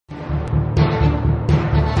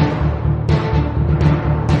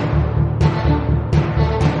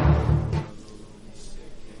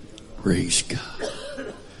Praise God.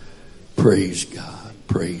 Praise God.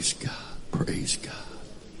 Praise God. Praise God.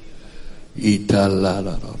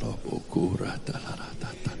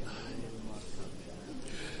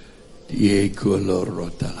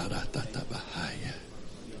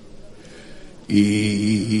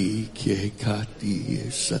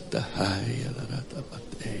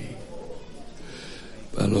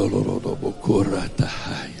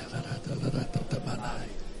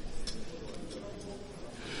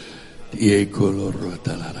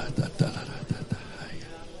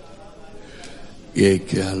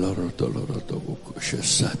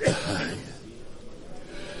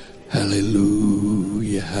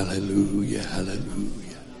 Hallelujah, hallelujah,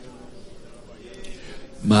 hallelujah.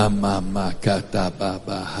 Mama makata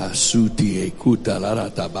baba hasuti ekuta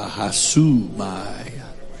larata bahasu maya.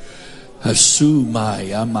 Hasu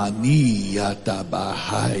maya mani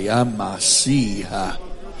yatabahaya masiha.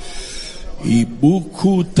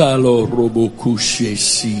 Ibukuta lo robokushe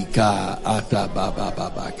sika atababa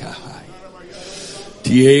babakahai.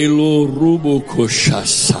 Tielo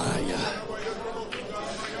rubokoshasaya.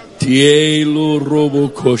 Tielo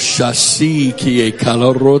robokoshasi kie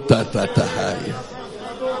kalorota tatahaya.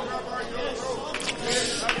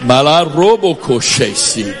 Mala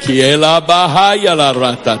robokoshesi kie la bahaya la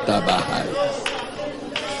ratatabahaya.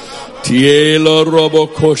 Tielo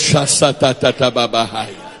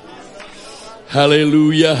robokoshasatatabahaya.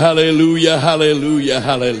 Hallelujah, hallelujah, hallelujah,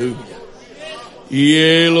 hallelujah.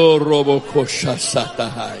 Yelo robokosha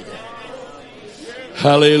satahaya.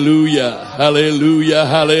 Hallelujah, hallelujah,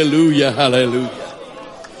 hallelujah, hallelujah.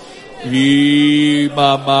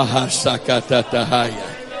 Imama hasakatatahaya.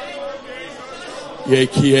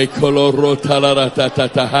 Yekie kolorota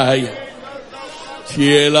laratatahaya.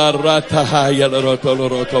 Tiela ratahaya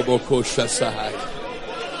larotoloroto bokosha sahaya.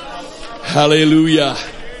 Hallelujah.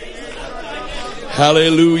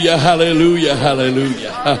 Hallelujah, hallelujah,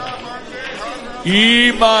 hallelujah.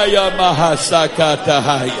 Imaya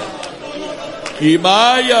mahasakatahaya.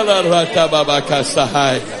 Imaya la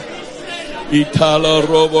ratababakasahaya. Itala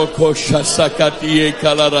robo kosha sakatiye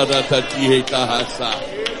kalaratatiye kahasa.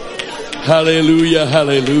 Hallelujah,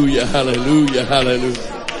 hallelujah, hallelujah,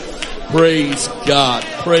 hallelujah. Praise God,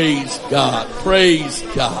 praise God, praise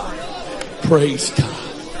God, praise God,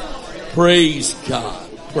 praise God,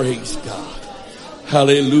 praise God.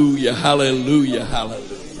 Hallelujah, hallelujah,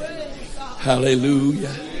 hallelujah,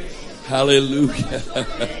 hallelujah, hallelujah,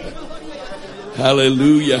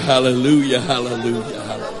 hallelujah, hallelujah, hallelujah, hallelujah.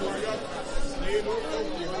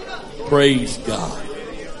 Praise God,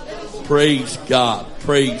 praise God,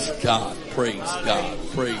 praise God, praise God,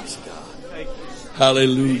 praise God.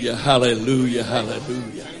 Hallelujah, hallelujah,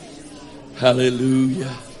 hallelujah,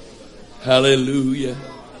 hallelujah, hallelujah.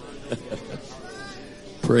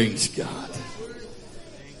 Praise God.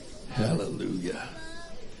 Hallelujah.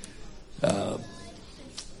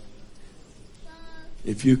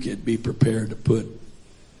 If you could be prepared to put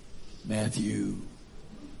Matthew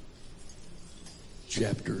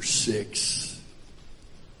chapter 6.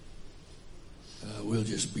 We'll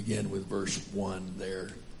just begin with verse 1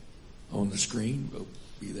 there on the screen. We'll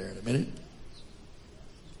be there in a minute.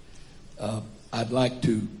 I'd like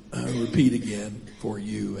to repeat again for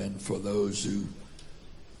you and for those who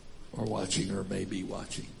are watching or may be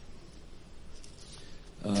watching.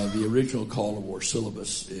 The original Call to War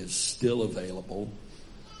syllabus is still available.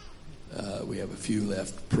 We have a few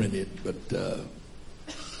left printed, but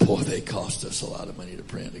boy, they cost us a lot of money to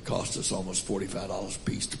print. It cost us almost $45 a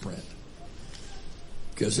piece to print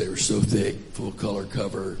because they were so thick, full color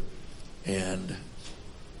cover, and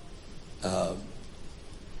it was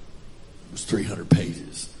 300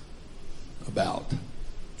 pages about.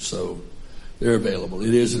 So they're available.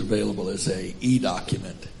 It is available as a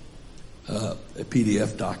e-document. A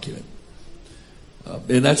PDF document,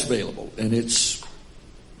 and that's available, and there's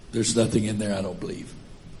nothing in there I don't believe,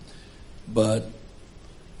 but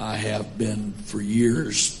I have been for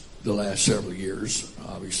years, the last several years,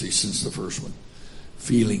 obviously since the first one,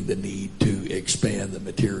 feeling the need to expand the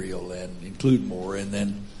material and include more, and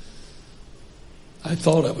then I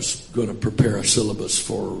thought I was going to prepare a syllabus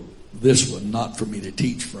for this one, not for me to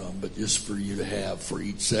teach from, but just for you to have for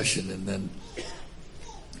each session, and then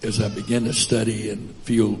as I began to study and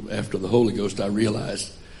feel after the Holy Ghost, I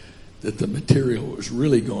realized that the material was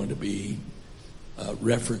really going to be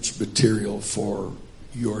reference material for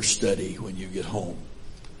your study when you get home.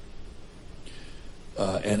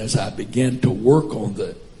 And as I began to work on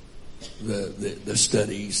the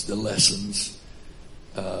studies, the lessons,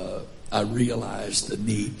 I realized the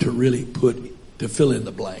need to really to fill in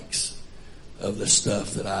the blanks of the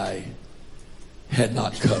stuff that I had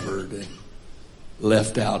not covered and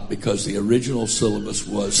left out because the original syllabus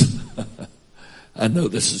was, I know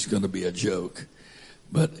this is going to be a joke,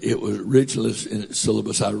 but it was original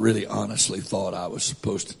syllabus. I really honestly thought I was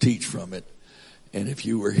supposed to teach from it. And if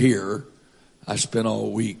you were here, I spent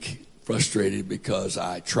all week frustrated because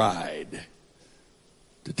I tried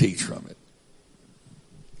to teach from it.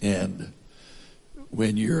 And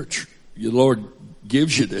when your Lord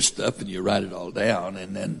gives you this stuff and you write it all down,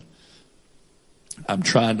 and then I'm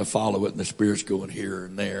trying to follow it and the Spirit's going here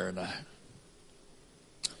and there, and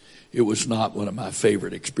it was not one of my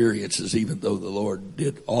favorite experiences, even though the Lord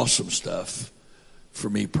did awesome stuff for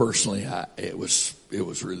me personally. It was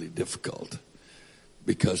really difficult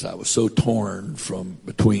because I was so torn from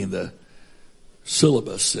between the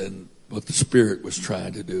syllabus and what the Spirit was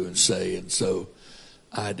trying to do and say. And so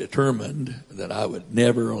I determined that I would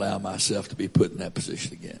never allow myself to be put in that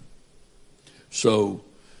position again. So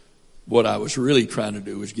what I was really trying to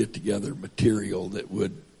do was get together material that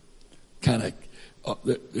would kind of,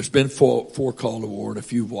 there's been four Call to War, and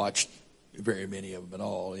if you've watched very many of them at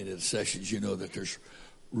all, in the sessions, you know that there's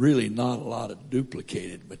really not a lot of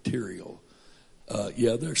duplicated material.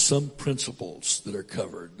 There's some principles that are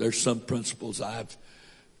covered. There's some principles I've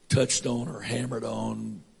touched on or hammered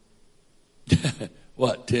on,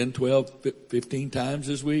 10, 12, 15 times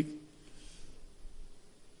this week?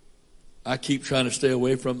 I keep trying to stay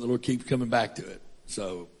away from it. The Lord keeps coming back to it.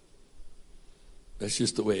 So that's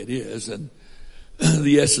just the way it is. And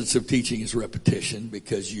the essence of teaching is repetition,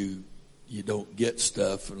 because you don't get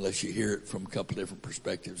stuff unless you hear it from a couple different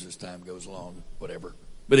perspectives as time goes along, whatever.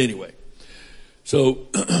 But anyway, so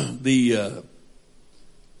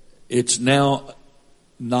it's now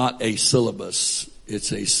not a syllabus.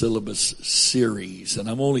 It's a syllabus series. And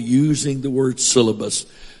I'm only using the word syllabus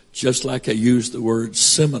just like I use the word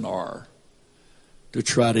seminar to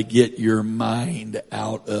try to get your mind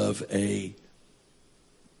out of a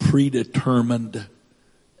predetermined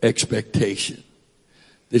expectation.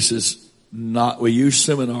 This is not, we use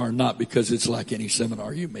seminar not because it's like any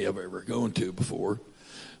seminar you may have ever gone to before,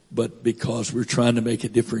 but because we're trying to make a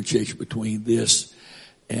differentiation between this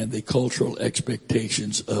and the cultural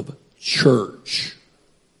expectations of church.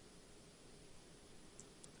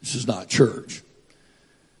 This is not church.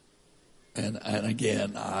 And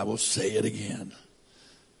again, I will say it again.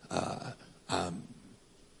 I'm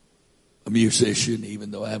a musician,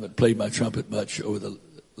 even though I haven't played my trumpet much over the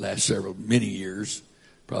last many years,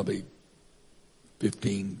 probably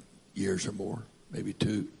 15 years or more, maybe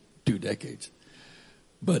two decades.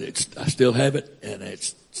 But I still have it, and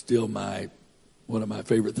it's still one of my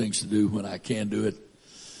favorite things to do when I can do it.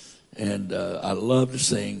 And I love to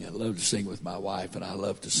sing. I love to sing with my wife, and I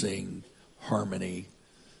love to sing harmony.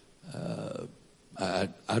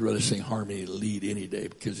 I'd rather sing harmony lead any day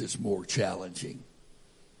because it's more challenging.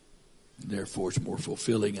 And therefore, it's more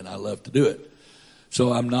fulfilling, and I love to do it.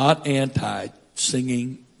 So I'm not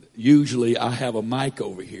anti-singing. Usually, I have a mic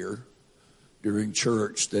over here during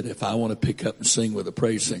church that if I want to pick up and sing with the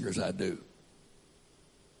praise singers, I do.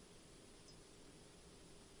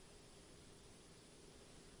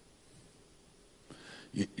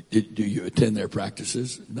 Do you attend their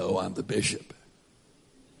practices? No, I'm the bishop.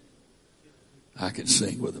 I can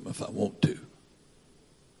sing with them if I want to.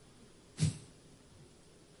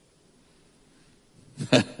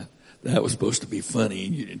 That was supposed to be funny,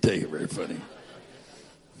 and you didn't take it very funny.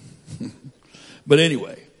 But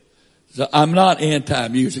anyway, so I'm not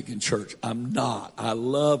anti-music in church. I'm not. I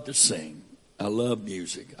love to sing. I love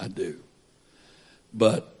music. I do.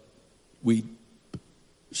 But we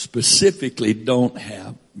specifically don't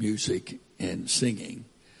have music and singing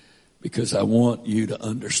because I want you to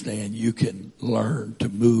understand you can learn to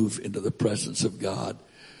move into the presence of God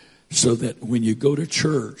so that when you go to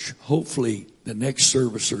church, hopefully the next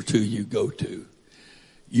service or two you go to,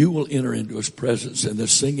 you will enter into His presence, and the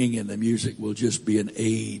singing and the music will just be an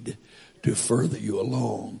aid to further you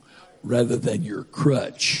along rather than your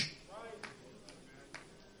crutch.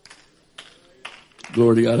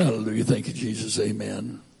 Glory to God, hallelujah. Thank you, Jesus,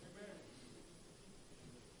 amen.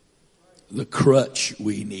 The crutch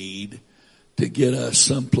we need to get us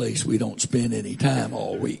someplace we don't spend any time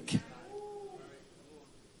all week.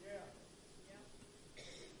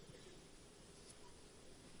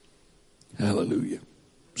 Hallelujah.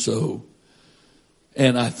 So,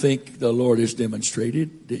 and I think the Lord has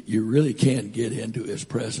demonstrated that you really can't get into His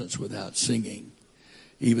presence without singing,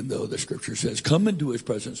 even though the Scripture says, come into His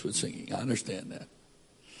presence with singing. I understand that.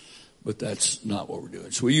 But that's not what we're doing.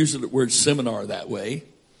 So we use the word seminar that way.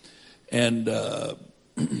 And the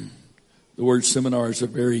word seminar is a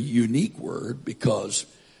very unique word because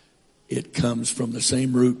it comes from the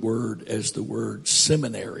same root word as the word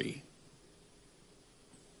seminary.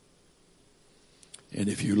 And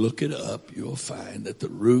if you look it up, you'll find that the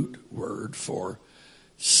root word for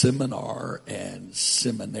seminar and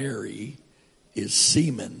seminary is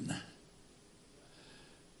semen.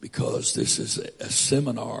 Because this is a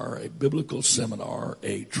seminar, a biblical seminar,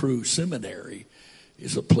 a true seminary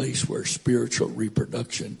is a place where spiritual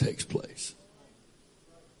reproduction takes place.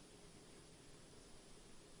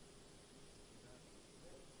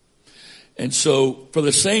 And so, for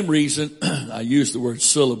the same reason, I use the word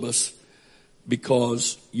syllabus,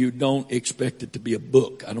 because you don't expect it to be a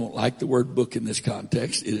book. I don't like the word book in this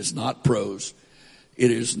context. It is not prose. It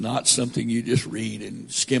is not something you just read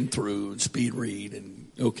and skim through and speed read and,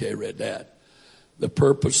 okay, read that. The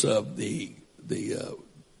purpose of the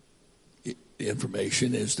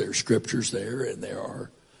information is there are scriptures there, and there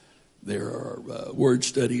are word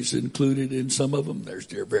studies included in some of them. There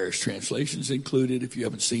are various translations included if you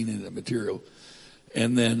haven't seen any of the material.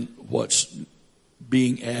 And then what's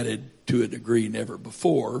being added to a degree never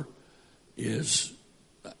before is,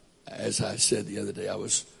 as I said the other day,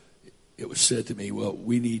 it was said to me, well,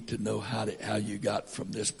 we need to know how you got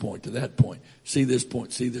from this point to that point. See this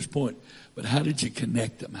point. But how did you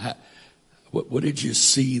connect them? What did you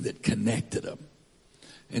see that connected them?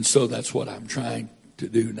 And so that's what I'm trying to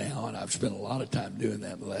do now, and I've spent a lot of time doing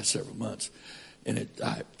that in the last several months. And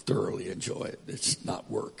I thoroughly enjoy it. It's not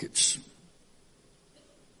work. It's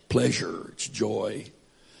pleasure. It's joy.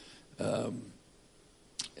 And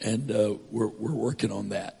we're working on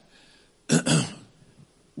that.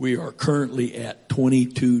 We are currently at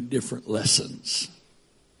 22 different lessons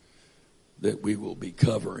that we will be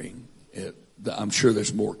covering. I'm sure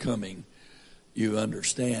there's more coming. You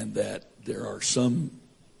understand that there are some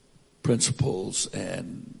principles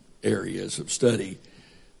and areas of study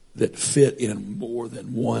that fit in more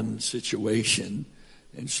than one situation.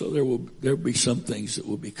 And so there'll be some things that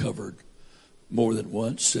will be covered more than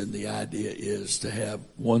once. And the idea is to have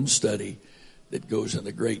one study that goes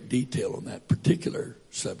into great detail on that particular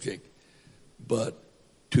subject, but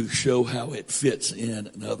to show how it fits in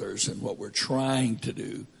others. And what we're trying to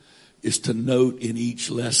do is to note in each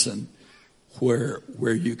lesson where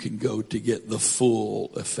you can go to get the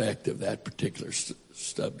full effect of that particular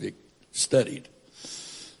subject studied.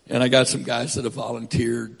 And I got some guys that have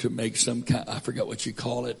volunteered to make some kind, I forgot what you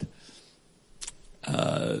call it,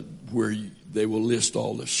 where they will list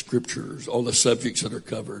all the scriptures, all the subjects that are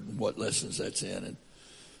covered and what lessons that's in, and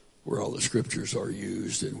where all the scriptures are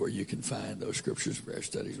used and where you can find those scriptures for our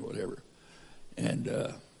studies and whatever.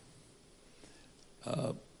 And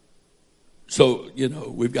so,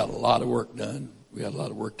 we've got a lot of work done. We got a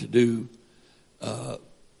lot of work to do.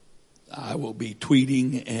 I will be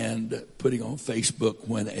tweeting and putting on Facebook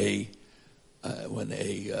when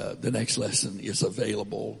the next lesson is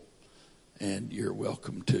available, and you're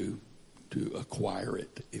welcome to acquire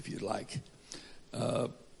it if you'd like.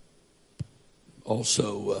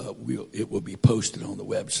 Also, it will be posted on the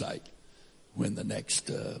website when the next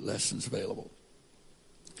lesson's available.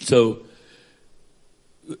 So,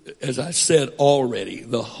 as I said already,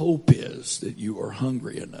 the hope is that you are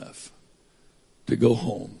hungry enough to go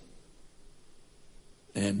home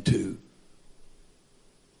and to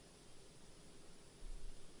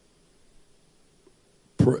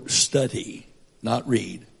study, not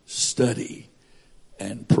read, study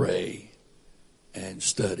and pray and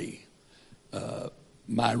study.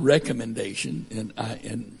 My recommendation,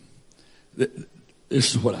 and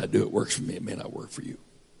this is what I do. It works for me. It may not work for you.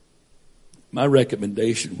 My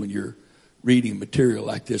recommendation when you're reading material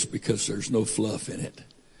like this, because there's no fluff in it,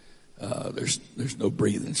 there's no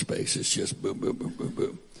breathing space. It's just boom, boom, boom, boom,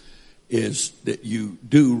 boom. Is that you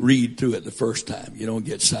do read through it the first time. You don't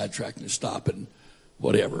get sidetracked and stop and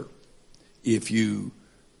whatever.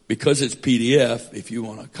 Because it's PDF, if you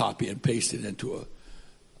want to copy and paste it into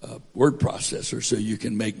a word processor so you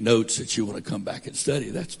can make notes that you want to come back and study,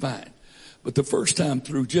 that's fine. But the first time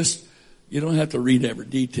through, you don't have to read every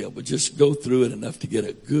detail, but just go through it enough to get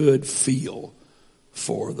a good feel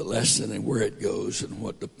for the lesson and where it goes and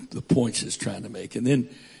what the points it's trying to make. And then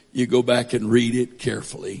you go back and read it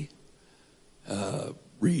carefully,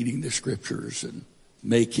 reading the scriptures and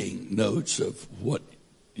making notes of what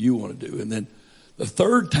you want to do. And then the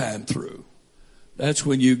third time through, that's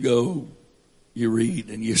when you read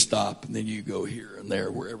and you stop, and then you go here and there,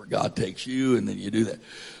 wherever God takes you, and then you do that.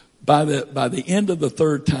 By the end of the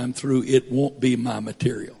third time through, it won't be my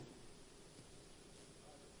material.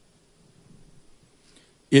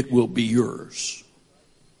 It will be yours.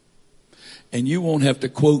 And you won't have to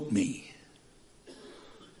quote me.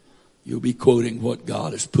 You'll be quoting what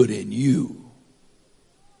God has put in you.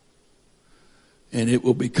 And it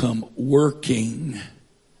will become working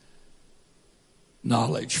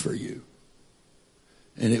knowledge for you.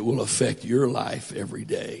 and it will affect your life every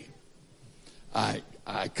day. I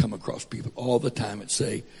come across people all the time that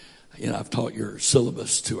say, I've taught your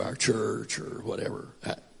syllabus to our church or whatever.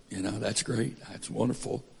 That's great. That's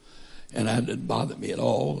wonderful. And that didn't bother me at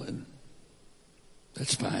all. And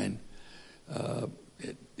that's fine.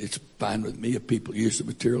 It's fine with me if people use the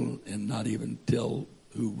material and not even tell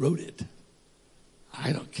who wrote it.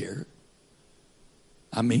 I don't care.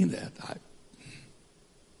 I mean that.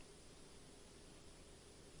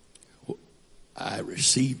 I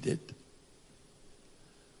received it.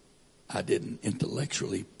 I didn't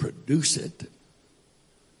intellectually produce it.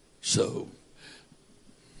 So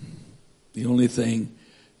the only thing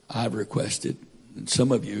I've requested, and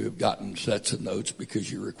some of you have gotten sets of notes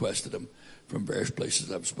because you requested them from various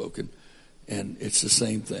places I've spoken, and it's the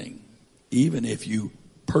same thing. Even if you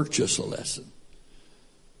purchase a lesson,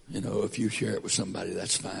 if you share it with somebody,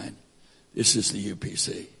 that's fine. This is the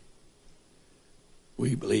UPC.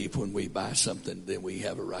 We believe when we buy something, then we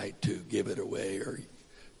have a right to give it away or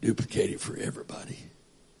duplicate it for everybody.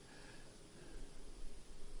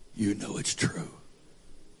 It's true.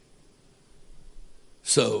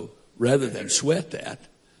 So rather than sweat that,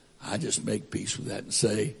 I just make peace with that and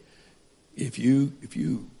say, if you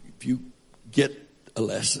get a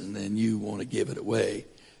lesson and you want to give it away,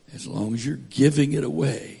 as long as you're giving it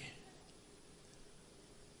away,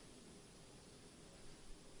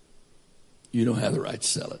 you don't have the right to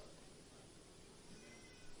sell it.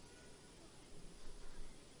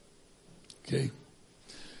 Okay?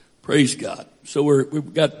 Praise God. So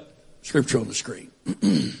we've got scripture on the screen.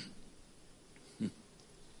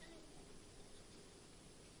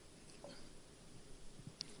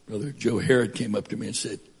 Brother Joe Herod came up to me and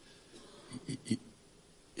said, it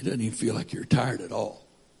doesn't even feel like you're tired at all.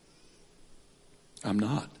 I'm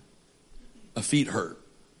not. My feet hurt.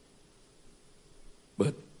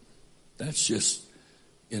 But that's just,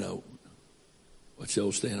 what's the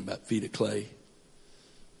old saying about feet of clay?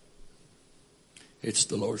 It's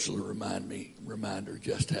the Lord's little reminder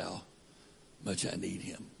just how much I need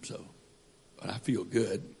him. So, but I feel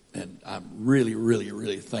good, and I'm really, really,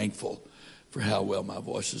 really thankful for how well my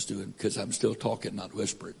voice is doing, because I'm still talking, not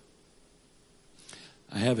whispering.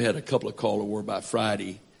 I have had a couple of calls where by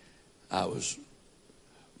Friday I was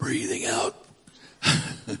breathing out,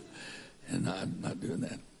 and I'm not doing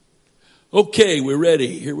that. Okay, we're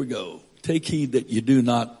ready. Here we go. Take heed that you do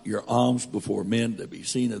not your alms before men to be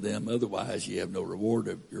seen of them. Otherwise, you have no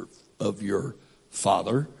reward of your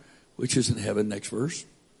Father, which is in heaven. Next verse.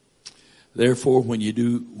 Therefore,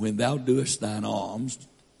 when thou doest thine alms,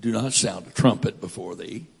 do not sound a trumpet before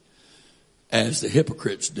thee, as the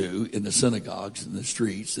hypocrites do in the synagogues and the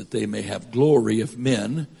streets, that they may have glory of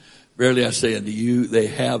men. Verily I say unto you, they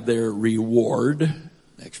have their reward.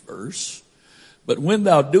 Next verse. But when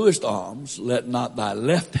thou doest alms, let not thy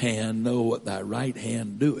left hand know what thy right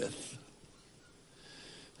hand doeth.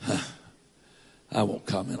 I won't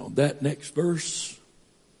comment on that. Next verse.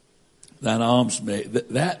 Thine alms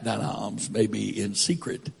may be in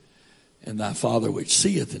secret, and thy Father which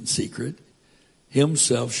seeth in secret,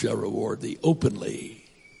 himself shall reward thee openly.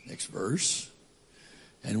 Next verse.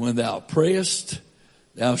 And when thou prayest,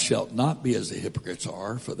 thou shalt not be as the hypocrites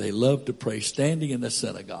are, for they love to pray standing in the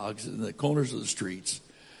synagogues and in the corners of the streets.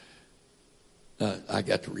 I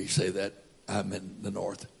got to re-say that. I'm in the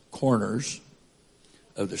north. Corners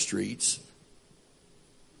of the streets.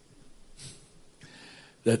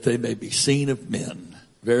 That they may be seen of men.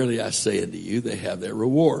 Verily I say unto you, they have their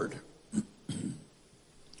reward.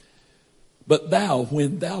 But thou,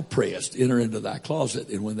 when thou prayest, enter into thy closet,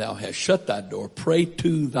 and when thou hast shut thy door, pray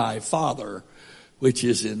to thy Father which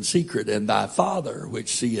is in secret, and thy Father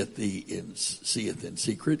which seeth in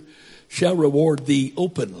secret shall reward thee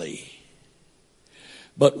openly.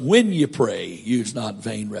 But when ye pray, use not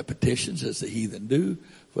vain repetitions as the heathen do,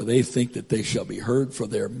 for they think that they shall be heard for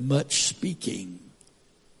their much speaking.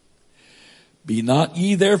 Be not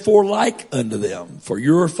ye therefore like unto them, for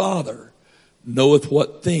your Father knoweth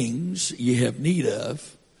what things ye have need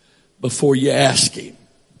of before ye ask him.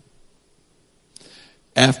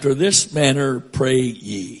 After this manner pray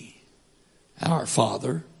ye, Our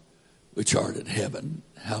Father, which art in heaven,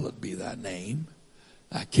 hallowed be thy name.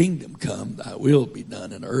 Thy kingdom come, thy will be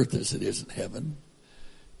done in earth as it is in heaven.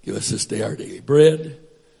 Give us this day our daily bread.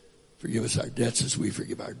 Forgive us our debts as we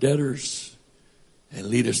forgive our debtors. And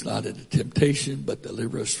lead us not into temptation, but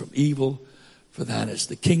deliver us from evil. For thine is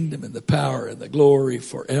the kingdom and the power and the glory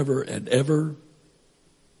forever and ever.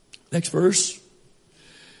 Next verse.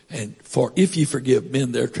 And for if ye forgive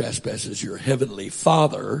men their trespasses, your heavenly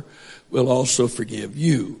Father will also forgive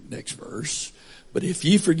you. Next verse. But if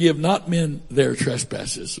ye forgive not men their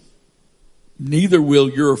trespasses, neither will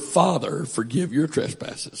your Father forgive your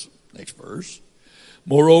trespasses. Next verse.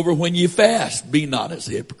 Moreover, when ye fast, be not as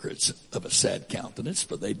the hypocrites of a sad countenance,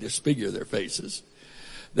 for they disfigure their faces,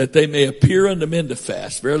 that they may appear unto men to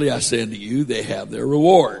fast. Verily I say unto you, they have their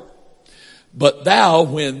reward. But thou,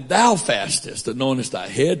 when thou fastest, anointest thy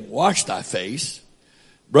head, wash thy face,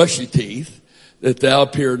 brush your teeth, that thou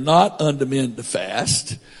appear not unto men to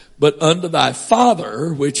fast, but unto thy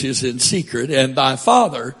Father which is in secret, and thy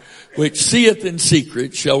Father which seeth in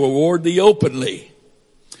secret shall reward thee openly.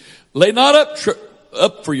 Lay not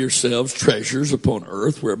up for yourselves treasures upon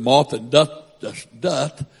earth, where moth and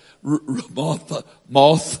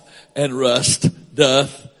rust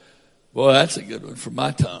doth. Boy, that's a good one from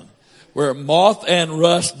my tongue. Where moth and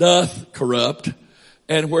rust doth corrupt,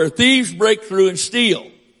 and where thieves break through and steal.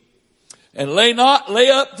 And lay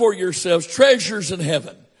up for yourselves treasures in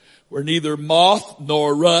heaven, where neither moth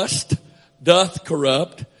nor rust doth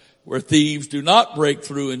corrupt, where thieves do not break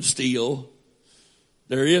through and steal.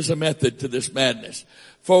 There is a method to this madness.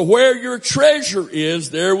 For where your treasure is,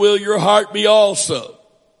 there will your heart be also.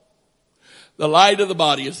 The light of the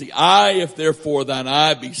body is the eye. If therefore thine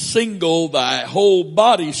eye be single, thy whole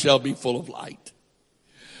body shall be full of light.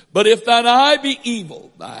 But if thine eye be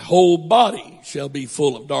evil, thy whole body shall be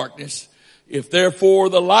full of darkness. If therefore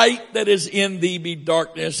the light that is in thee be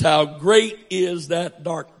darkness, how great is that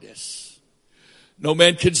darkness? No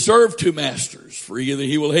man can serve two masters, for either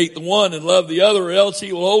he will hate the one and love the other, or else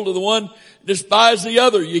he will hold to the one and despise the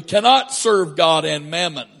other. You cannot serve God and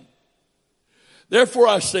mammon. Therefore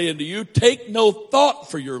I say unto you, take no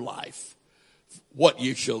thought for your life, what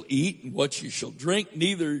ye shall eat and what ye shall drink,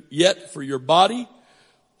 neither yet for your body,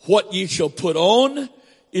 what ye shall put on.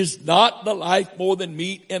 Is not the life more than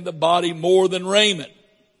meat, and the body more than raiment?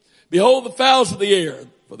 Behold the fowls of the air,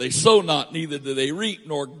 for they sow not, neither do they reap,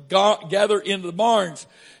 nor gather into the barns,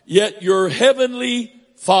 yet your heavenly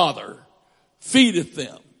Father feedeth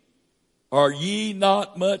them. Are ye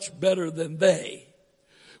not much better than they?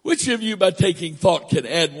 Which of you by taking thought can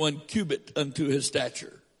add 1 cubit unto his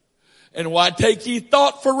stature? And why take ye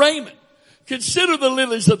thought for raiment? Consider the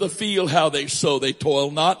lilies of the field, how they sow. They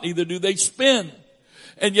toil not, neither do they spin.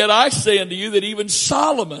 And yet I say unto you that even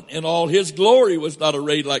Solomon in all his glory was not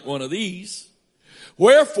arrayed like one of these.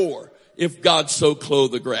 Wherefore, if God so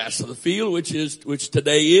clothe the grass of the field, which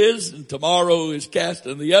today is and tomorrow is cast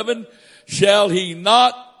in the oven, shall he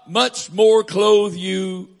not much more clothe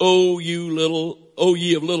you, O ye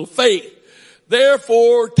of little faith?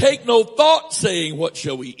 Therefore take no thought, saying, what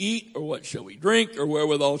shall we eat, or what shall we drink, or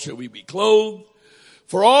wherewithal shall we be clothed?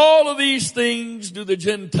 For all of these things do the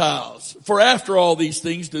Gentiles, for after all these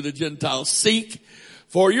things do the Gentiles seek.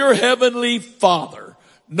 For your heavenly Father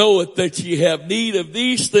knoweth that ye have need of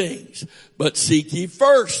these things. But seek ye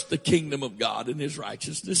first the kingdom of God and his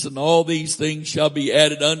righteousness, and all these things shall be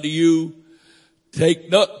added unto you. Take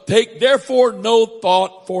therefore no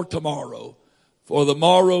thought for tomorrow, for the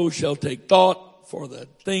morrow shall take thought for the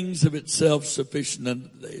things of itself. Sufficient unto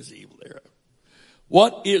the day's evil thereof.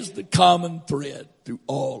 What is the common thread through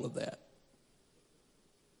all of that?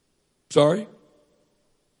 Sorry?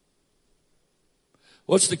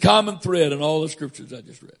 What's the common thread in all the scriptures I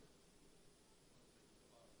just read?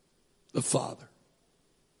 The Father.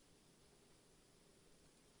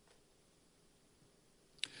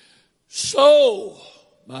 So,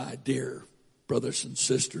 my dear brothers and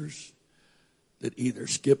sisters that either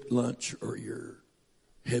skipped lunch or you're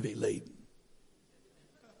heavy laden,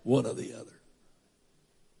 one or the other.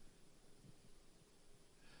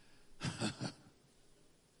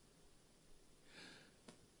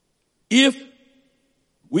 If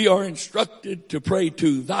we are instructed to pray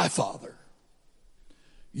to thy Father,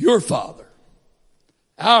 your Father,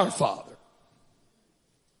 our Father,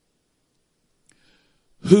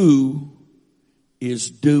 who is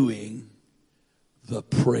doing the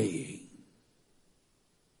praying?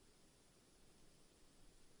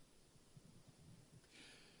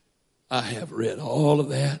 I have read all of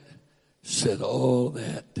that, said all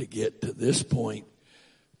that to get to this point,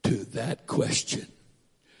 to that question.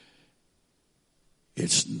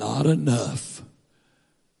 It's not enough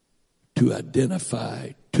to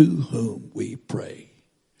identify to whom we pray.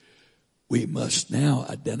 We must now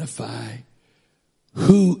identify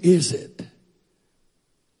who is it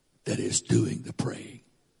that is doing the praying.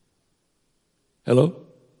 Hello?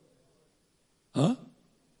 Huh?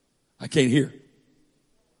 I can't hear.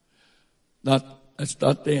 That's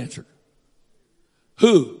not the answer.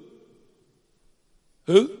 Who?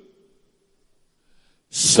 Who?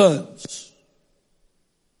 Sons.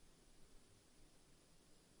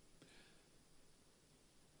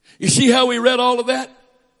 You see how we read all of that?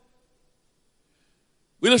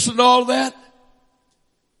 We listened to all of that?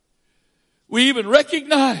 We even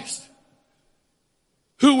recognize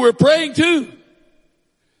who we're praying to.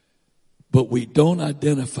 But we don't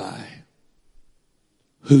identify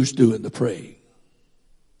who's doing the praying.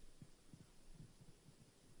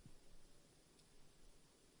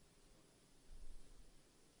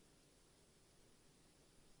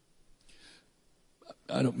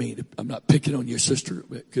 I don't mean, I'm not picking on your sister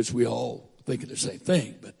because we all think of the same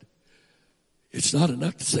thing, but it's not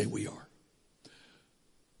enough to say we are.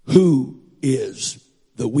 Who is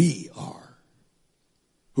the we are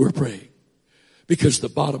who are praying? Because the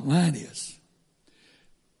bottom line is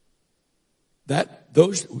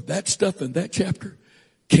that stuff in that chapter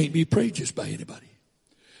can't be prayed just by anybody.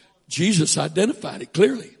 Jesus identified it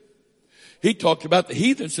clearly. He talked about the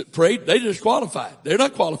heathens that prayed. They disqualified. They're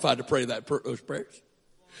not qualified to pray those prayers.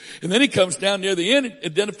 And then he comes down near the end and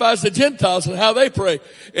identifies the Gentiles and how they pray.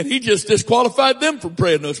 And he just disqualified them from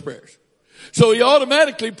praying those prayers. So he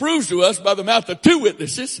automatically proves to us by the mouth of two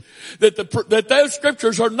witnesses that those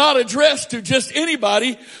scriptures are not addressed to just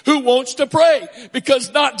anybody who wants to pray.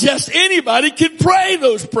 Because not just anybody can pray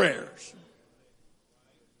those prayers.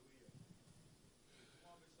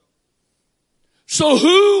 So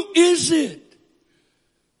who is it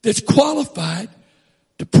that's qualified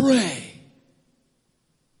to pray?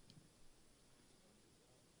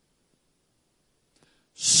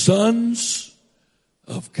 Sons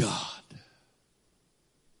of God.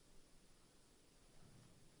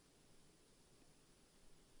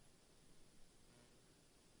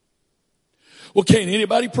 Well, can't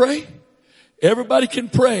anybody pray? Everybody can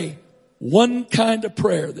pray one kind of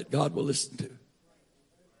prayer that God will listen to.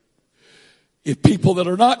 If people that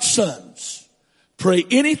are not sons pray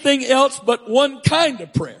anything else but one kind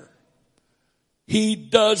of prayer, he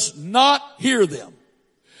does not hear them.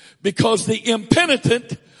 Because the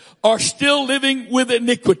impenitent are still living with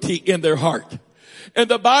iniquity in their heart. And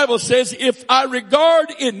the Bible says, if I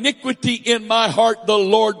regard iniquity in my heart, the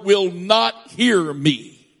Lord will not hear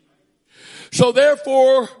me. So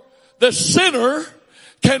therefore, the sinner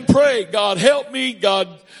can pray, God help me, God.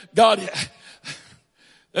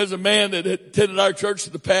 There's a man that attended our church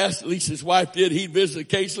in the past, at least his wife did. He visited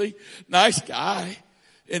occasionally. Nice guy.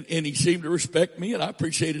 And he seemed to respect me, and I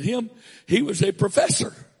appreciated him. He was a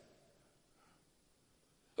professor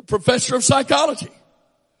of psychology.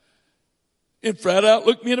 And flat out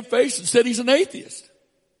looked me in the face and said he's an atheist.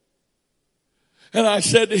 And I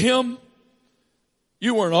said to him,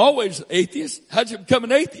 you weren't always an atheist. How'd you become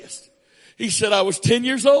an atheist? He said, I was 10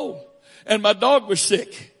 years old and my dog was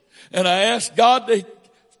sick. And I asked God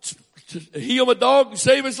to heal my dog and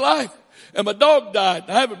save his life. And my dog died.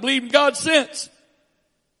 I haven't believed in God since.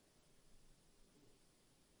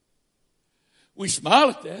 We smile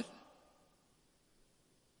at that.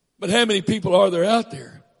 But how many people are there out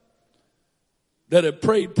there that have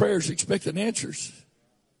prayed prayers expecting answers?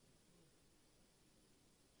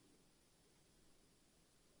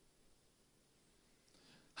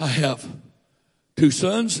 I have 2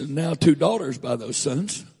 sons and now 2 daughters by those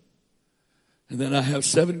sons. And then I have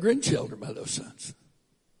 7 grandchildren by those sons.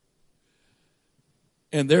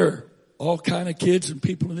 And they're all kind of kids and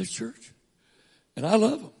people in this church. And I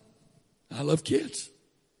love them. I love kids.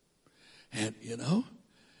 And,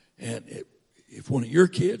 and if one of your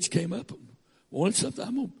kids came up and wanted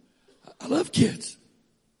something, I love kids.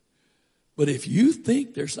 But if you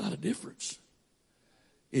think there's not a difference,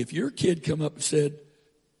 if your kid come up and said,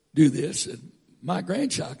 do this, and my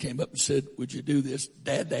grandchild came up and said, would you do this,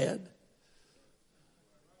 Dad?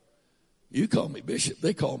 You call me Bishop,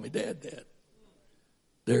 they call me Dad.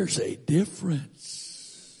 There's a difference.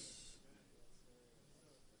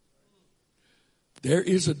 There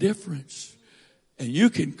is a difference. And you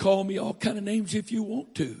can call me all kind of names if you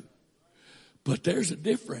want to. But there's a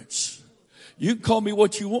difference. You can call me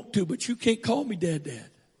what you want to, but you can't call me Dad.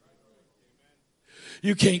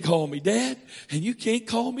 You can't call me Dad, and you can't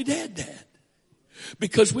call me Dad.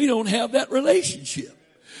 Because we don't have that relationship.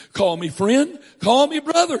 Call me friend, call me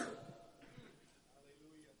brother.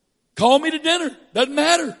 Call me to dinner, doesn't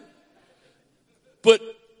matter. But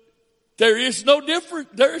there is no difference.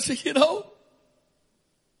 There's,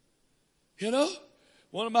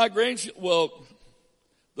 one of my grandchildren,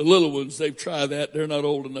 the little ones, they've tried that. They're not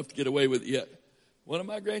old enough to get away with it yet. One of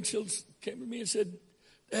my grandchildren came to me and said,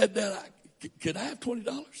 Dad, could I have $20?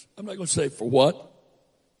 I'm not going to say for what.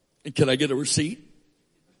 And can I get a receipt?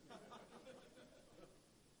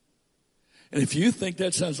 And if you think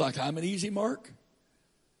that sounds like I'm an easy mark,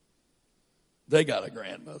 they got a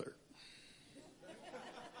grandmother.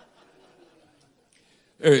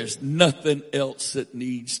 There is nothing else that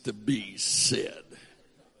needs to be said.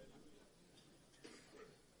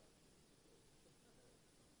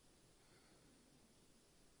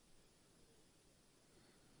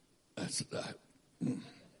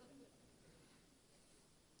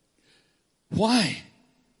 Why?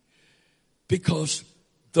 Because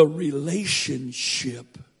the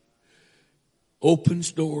relationship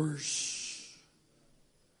opens doors,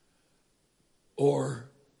 or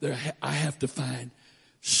I have to find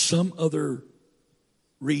some other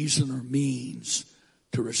reason or means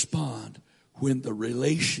to respond when the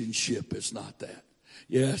relationship is not that.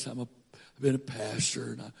 Yes, I've been a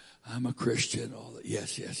pastor and I'm a Christian. All that.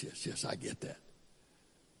 Yes, I get that.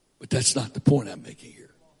 But that's not the point I'm making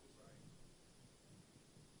here.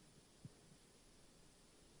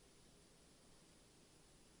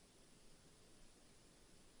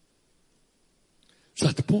 It's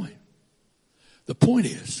not the point. The point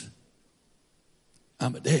is,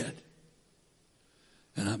 I'm a dad.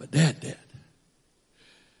 And I'm a dad.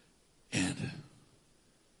 And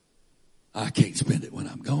I can't spend it when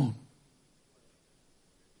I'm gone.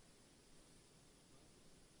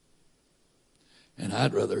 And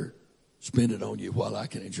I'd rather spend it on you while I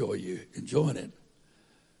can enjoy you enjoying it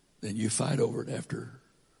than you fight over it after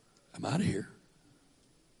I'm out of here.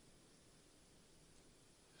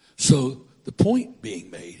 So the point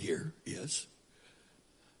being made here is,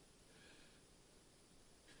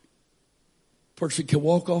 a person can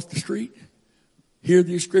walk off the street, hear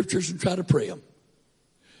these scriptures and try to pray them.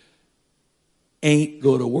 Ain't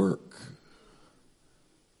go to work.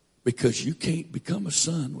 Because you can't become a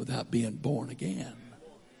son without being born again.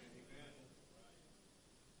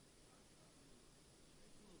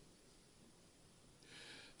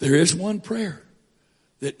 There is one prayer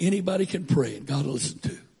that anybody can pray and God will listen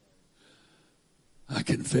to. I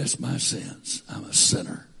confess my sins. I'm a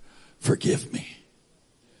sinner. Forgive me.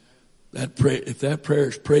 If that prayer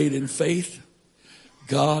is prayed in faith,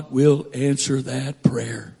 God will answer that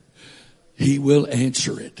prayer. He will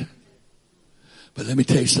answer it. But let me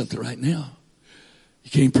tell you something right now.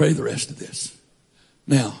 You can't pray the rest of this.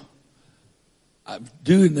 Now, I'm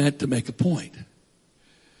doing that to make a point.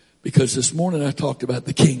 Because this morning I talked about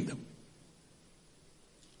the kingdom.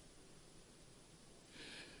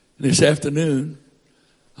 And this afternoon,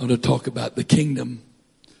 I'm going to talk about the kingdom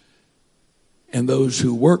and those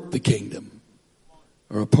who work the kingdom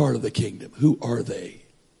are a part of the kingdom. Who are they?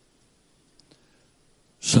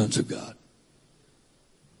 Sons of God.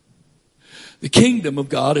 The kingdom of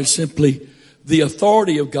God is simply the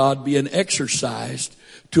authority of God being exercised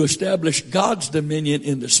to establish God's dominion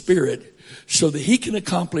in the spirit so that he can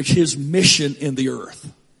accomplish his mission in the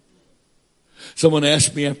earth. Someone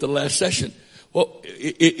asked me after the last session, well,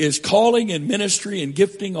 is calling and ministry and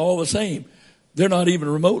gifting all the same? They're not even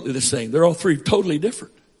remotely the same. They're all three totally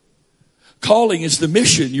different. Calling is the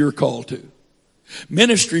mission you're called to.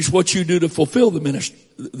 Ministry is what you do to fulfill the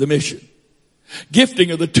mission. Gifting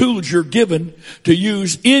are the tools you're given to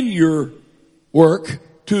use in your work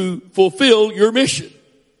to fulfill your mission.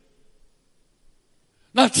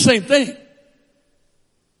 Not the same thing.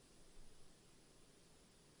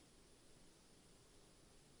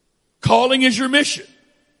 Calling is your mission.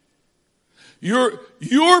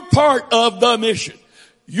 You're part of the mission.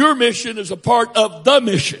 Your mission is a part of the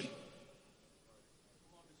mission.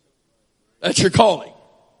 That's your calling.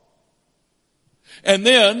 And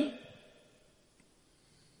then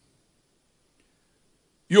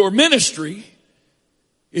your ministry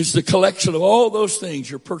is the collection of all those things,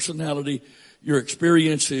 your personality, your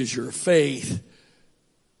experiences, your faith,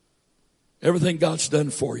 everything God's done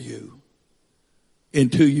for you,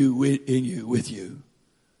 into you, in you, with you,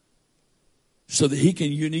 so that he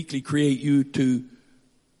can uniquely create you to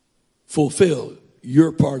fulfill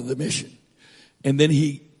your part of the mission. And then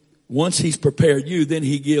once he's prepared you, then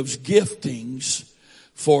he gives giftings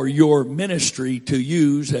for your ministry to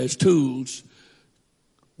use as tools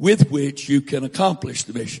with which you can accomplish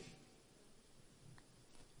the mission.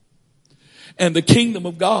 And the kingdom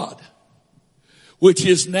of God, which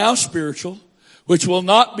is now spiritual, which will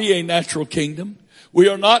not be a natural kingdom. We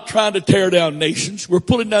are not trying to tear down nations. We're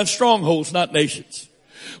pulling down strongholds, not nations.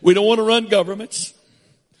 We don't want to run governments.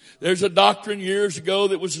 There's a doctrine years ago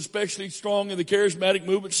that was especially strong in the charismatic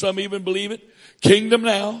movement. Some even believe it. Kingdom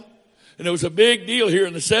now. And it was a big deal here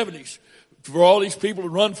in the 70s for all these people to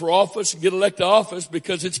run for office and get elected to office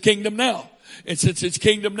because it's kingdom now. And since it's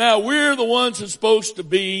kingdom now, we're the ones that's supposed to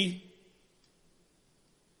be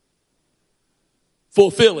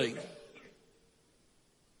fulfilling,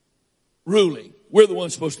 ruling. We're the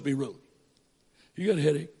ones supposed to be ruling. You got a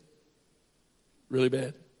headache? Really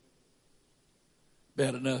bad?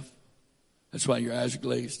 Bad enough? That's why your eyes are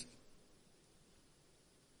glazed.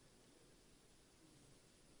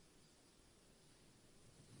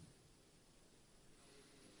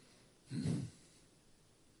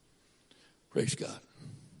 Praise God.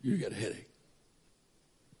 You got a headache.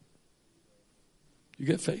 You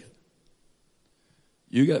got faith.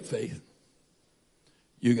 You got faith.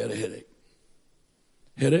 You got a headache.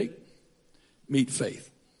 Headache, meet faith.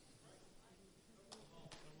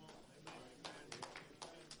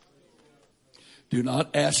 Do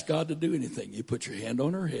not ask God to do anything. You put your hand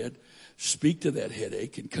on her head, speak to that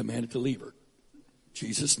headache, and command it to leave her. In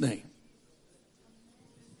Jesus' name.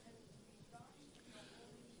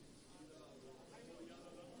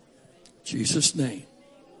 Jesus' name.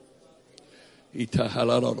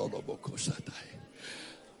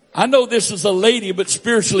 I know this is a lady, but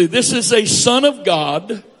spiritually, this is a son of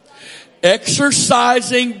God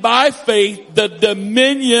exercising by faith the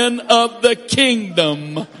dominion of the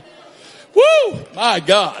kingdom. Woo! My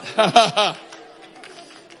God.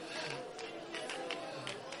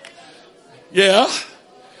 Yeah.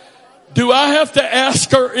 Do I have to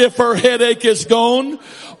ask her if her headache is gone?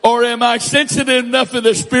 Or am I sensitive enough in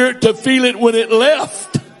the spirit to feel it when it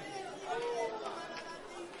left?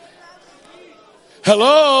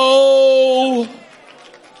 Hello?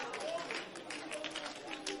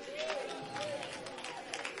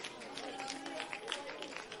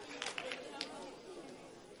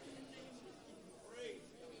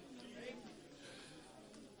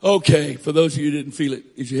 Okay, for those of you who didn't feel it,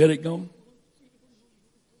 is your headache gone?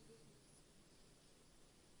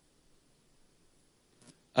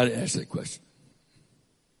 I didn't ask that question.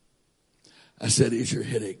 I said, is your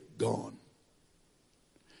headache gone?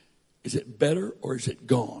 Is it better or is it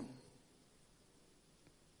gone?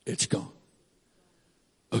 It's gone.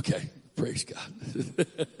 Okay, praise God.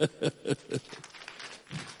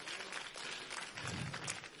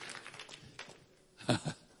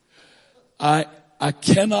 I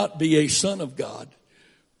cannot be a son of God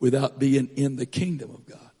without being in the kingdom of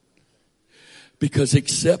God. Because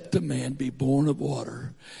except a man be born of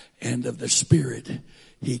water and of the Spirit,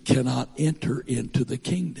 he cannot enter into the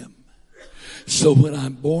kingdom. So when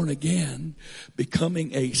I'm born again,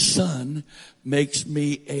 becoming a son makes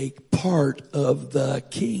me a part of the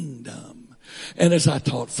kingdom. And as I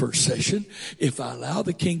taught first session, if I allow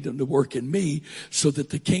the kingdom to work in me so that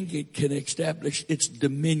the kingdom can establish its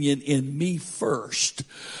dominion in me first,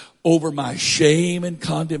 over my shame and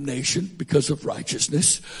condemnation because of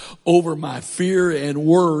righteousness, over my fear and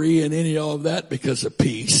worry and any of that because of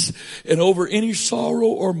peace, and over any sorrow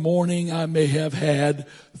or mourning I may have had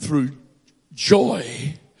through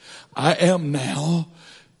joy, I am now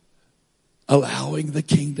allowing the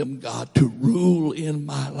kingdom of God to rule in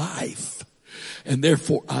my life. And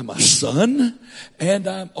therefore I'm a son, and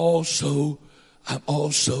I'm also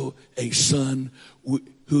a son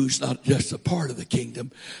who's not just a part of the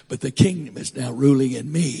kingdom, but the kingdom is now ruling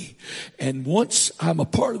in me. And once I'm a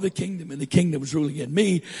part of the kingdom and the kingdom is ruling in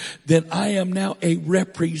me, then I am now a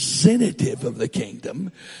representative of the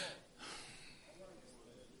kingdom.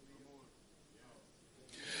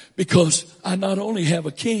 Because I not only have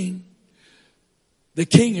a king, the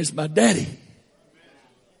king is my daddy.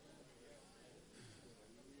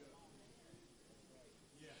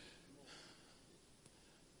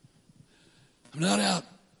 I'm not out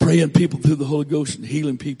praying people through the Holy Ghost and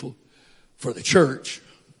healing people for the church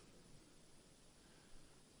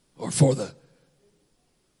or for the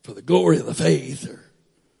glory of the faith or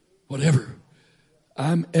whatever.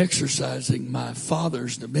 I'm exercising my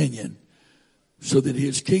Father's dominion so that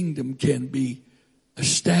his kingdom can be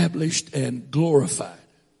established and glorified.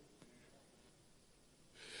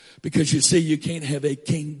 Because you see, you can't have a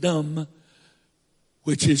kingdom,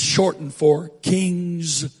 which is shortened for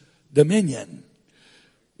king's dominion.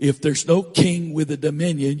 If there's no king with a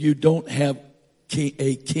dominion, you don't have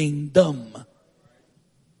a kingdom.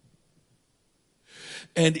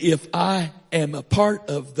 And if I am a part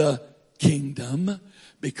of the kingdom,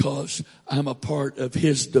 because I'm a part of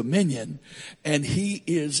his dominion, and he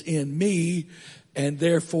is in me, and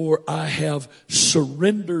therefore I have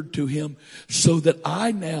surrendered to him so that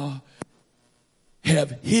I now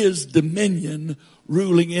have his dominion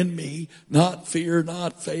ruling in me, not fear,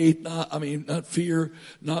 not faith, not fear,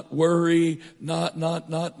 not worry, not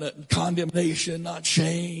condemnation, not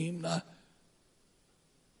shame,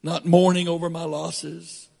 not mourning over my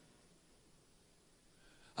losses.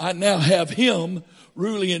 I now have him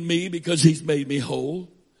ruling in me because he's made me whole.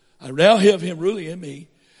 I now have him ruling in me.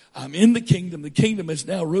 I'm in the kingdom. The kingdom is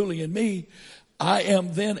now ruling in me. I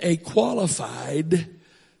am then a qualified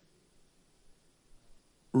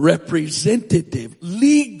representative,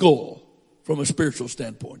 legal from a spiritual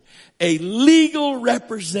standpoint, a legal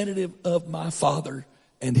representative of my Father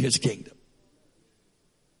and his kingdom.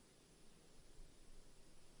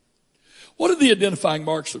 What are the identifying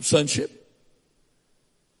marks of sonship?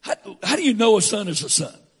 How do you know a son is a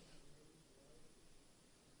son?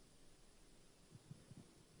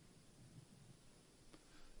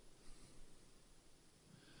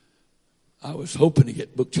 I was hoping to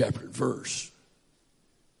get book, chapter, and verse.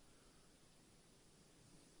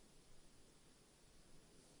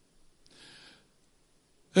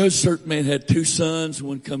 A certain man had 2 sons.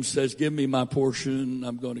 One comes and says, give me my portion.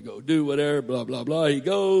 I'm going to go do whatever, blah, blah, blah. He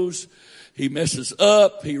goes. He messes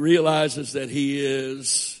up. He realizes that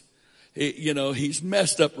he's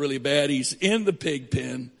messed up really bad. He's in the pig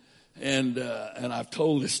pen. And I've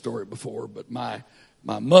told this story before, but my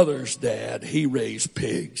mother's dad, he raised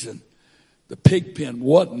pigs. And the pig pen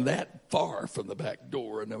wasn't that far from the back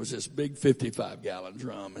door. And there was this big 55-gallon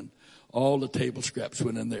drum. And all the table scraps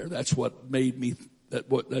went in there. That's what made me...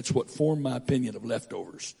 That's what formed my opinion of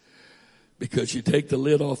leftovers. Because you take the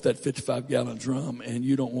lid off that 55-gallon drum and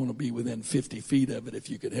you don't want to be within 50 feet of it if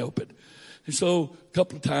you could help it. And so a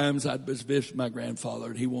couple of times I'd visit my grandfather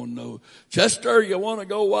and he wanted to know, Chester, you want to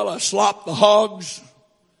go while I slop the hogs?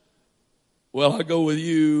 Well, I go with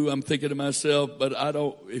you. I'm thinking to myself, but I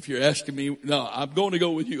don't, if you're asking me, no, I'm going to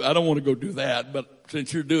go with you. I don't want to go do that, but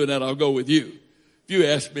since you're doing that, I'll go with you. If you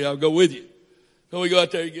ask me, I'll go with you. So we go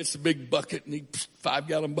out there, he gets the big bucket, and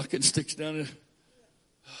 5-gallon bucket and sticks down in.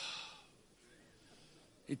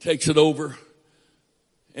 He takes it over,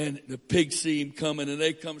 and the pigs see him coming, and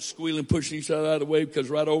they come squealing, pushing each other out of the way, because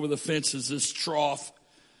right over the fence is this trough,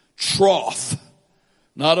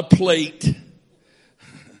 not a plate,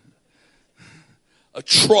 a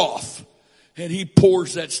trough. And he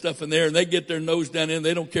pours that stuff in there, and they get their nose down in.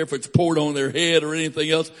 They don't care if it's poured on their head or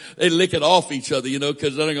anything else. They lick it off each other,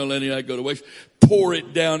 because they're not going to let any of that go to waste. Pour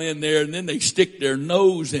it down in there, and then they stick their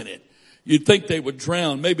nose in it. You'd think they would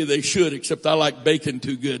drown. Maybe they should, except I like bacon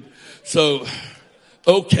too good. So,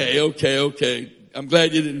 okay. I'm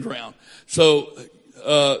glad you didn't drown. So,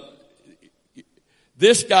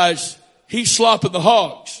 this guy's, he's slopping the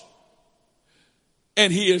hogs.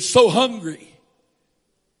 And he is so hungry.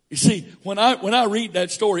 You see, when I read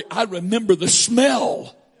that story, I remember the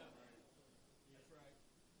smell.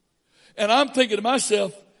 And I'm thinking to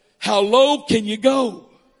myself, how low can you go?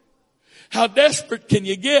 How desperate can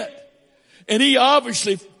you get? And he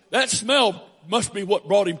obviously, that smell must be what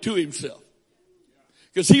brought him to himself.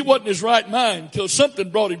 Because he wasn't in his right mind until something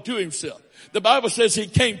brought him to himself. The Bible says he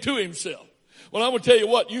came to himself. Well, I'm going to tell you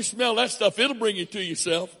what, you smell that stuff, it'll bring you to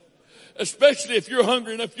yourself. Especially if you're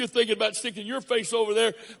hungry enough, you're thinking about sticking your face over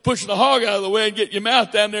there, pushing the hog out of the way and getting your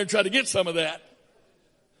mouth down there and try to get some of that.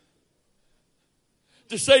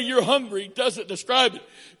 To say you're hungry doesn't describe it.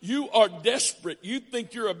 You are desperate. You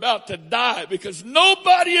think you're about to die because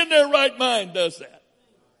nobody in their right mind does that.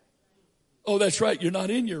 Oh, that's right. You're not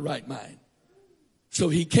in your right mind. So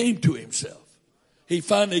he came to himself. He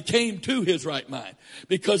finally came to his right mind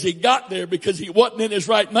because he got there because he wasn't in his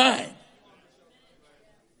right mind.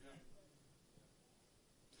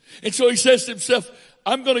 And so he says to himself,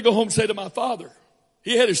 I'm going to go home and say to my father.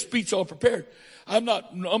 He had his speech all prepared. I'm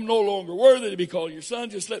no longer worthy to be called your son.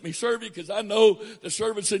 Just let me serve you because I know the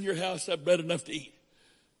servants in your house have bread enough to eat.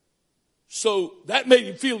 So that made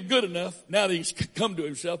him feel good enough now that he's come to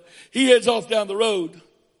himself. He heads off down the road.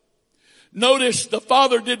 Notice the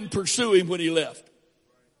father didn't pursue him when he left.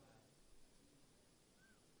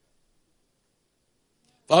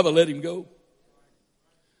 Father let him go.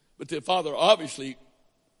 But the father obviously,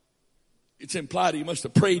 it's implied he must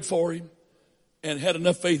have prayed for him and had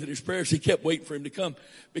enough faith in his prayers. He kept waiting for him to come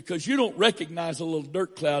because you don't recognize a little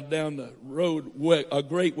dirt cloud down the road a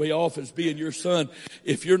great way off as being your son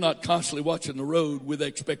if you're not constantly watching the road with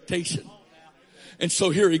expectation. And so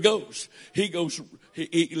here he goes. He goes,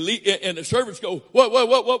 and the servants go,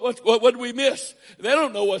 what did we miss? They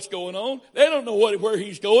don't know what's going on. They don't know where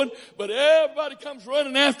he's going, but everybody comes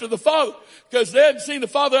running after the father because they hadn't seen the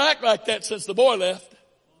father act like that since the boy left.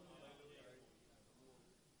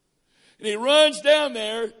 And he runs down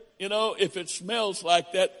there, if it smells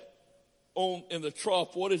like that in the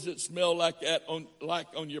trough, what does it smell like that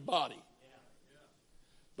on your body?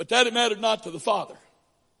 But that mattered not to the father.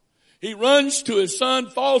 He runs to his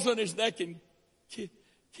son, falls on his neck and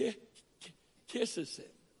kisses him.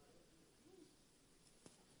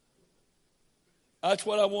 That's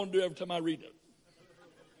what I want to do every time I read it.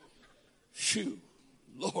 Shoo,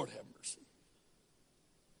 Lord have mercy.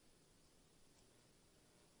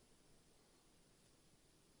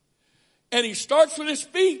 And he starts with his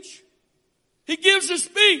speech. He gives a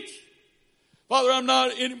speech. Father, I'm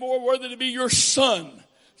not anymore worthy to be your son.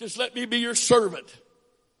 Just let me be your servant.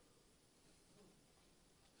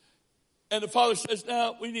 And the father says,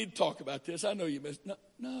 now, we need to talk about this. I know you missed.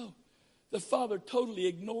 No. The father totally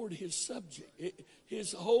ignored his subject,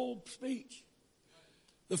 his whole speech.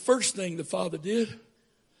 The first thing the father did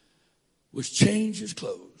was change his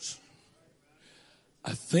clothes.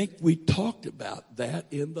 I think we talked about that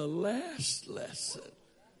in the last lesson.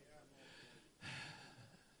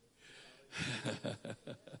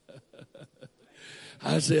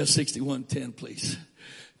 Isaiah 61:10, please.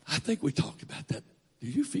 I think we talked about that. Do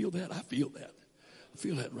you feel that? I feel that. I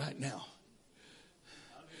feel that right now.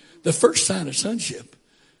 The first sign of sonship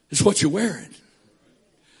is what you're wearing.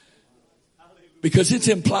 Because it's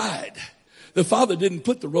implied. The father didn't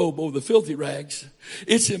put the robe over the filthy rags.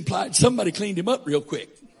 It's implied. Somebody cleaned him up real quick.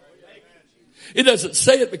 It doesn't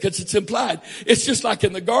say it because it's implied. It's just like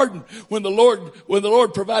in the garden when the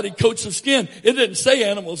Lord provided coats of skin. It didn't say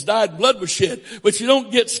animals died, blood was shed. But you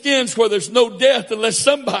don't get skins where there's no death unless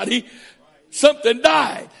something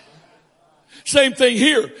died. Same thing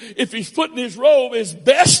here. If he's putting his robe, his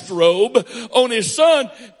best robe, on his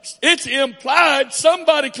son, it's implied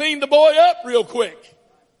somebody cleaned the boy up real quick.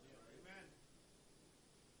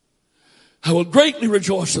 I will greatly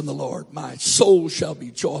rejoice in the Lord. My soul shall be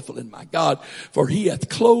joyful in my God, for he hath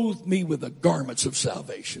clothed me with the garments of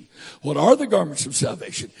salvation. What are the garments of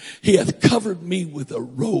salvation? He hath covered me with a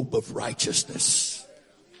robe of righteousness.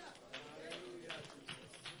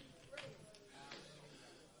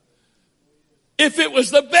 If it was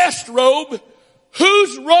the best robe,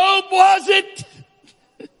 whose robe was it?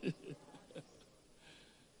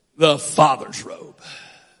 The Father's robe.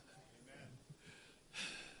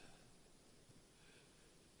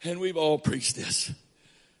 And we've all preached this.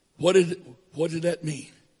 What did that mean?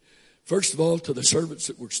 First of all, to the servants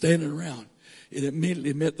that were standing around, it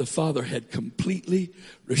immediately meant the Father had completely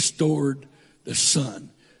restored the Son.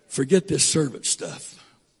 Forget this servant stuff.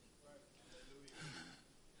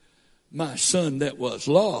 My son that was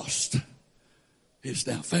lost is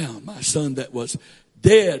now found. My son that was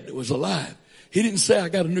dead was alive. He didn't say, I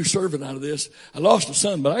got a new servant out of this. I lost a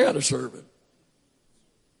son, but I got a servant.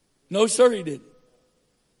 No, sir, he didn't.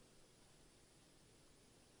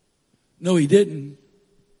 No, he didn't.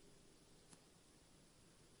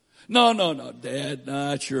 No, Dad,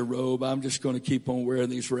 it's your robe. I'm just going to keep on wearing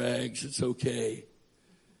these rags. It's okay.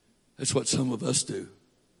 That's what some of us do.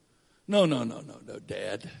 No,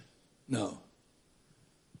 Dad. No.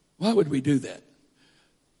 Why would we do that?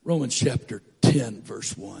 Romans chapter 10,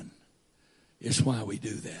 verse 1 is why we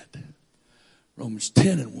do that. Romans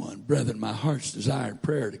 10:1, brethren, my heart's desire and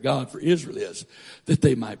prayer to God for Israel is that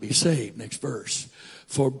they might be saved. Next verse.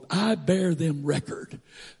 For I bear them record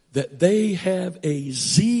that they have a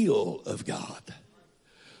zeal of God,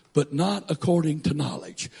 but not according to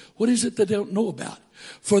knowledge. What is it they don't know about?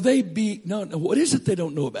 What is it they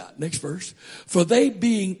don't know about? Next verse. For they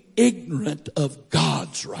being ignorant of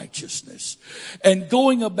God's righteousness and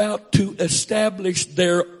going about to establish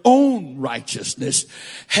their own righteousness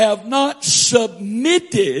have not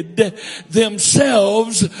submitted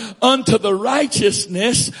themselves unto the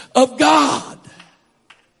righteousness of God.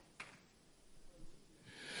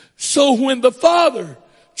 So when the Father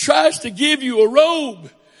tries to give you a robe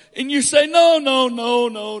and you say, no,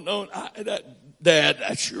 Dad,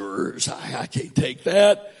 that's yours. I can't take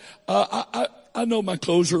that. I know my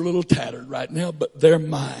clothes are a little tattered right now, but they're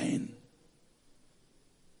mine.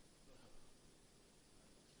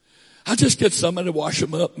 I'll just get somebody to wash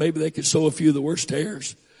them up. Maybe they could sew a few of the worst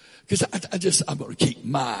tears. Because I'm going to keep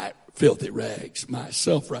my filthy rags, my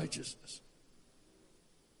self-righteousness.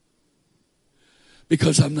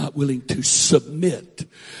 Because I'm not willing to submit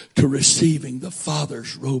to receiving the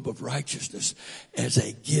Father's robe of righteousness as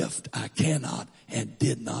a gift I cannot and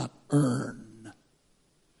did not earn.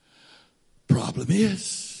 Problem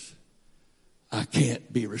is, I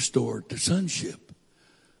can't be restored to sonship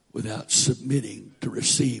without submitting to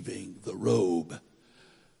receiving the robe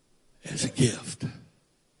as a gift.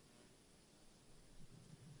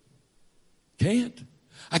 Can't.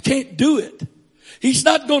 I can't do it. He's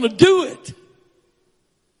not going to do it.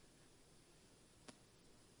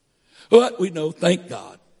 But we know, thank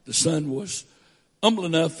God, the son was humble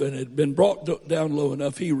enough and had been brought down low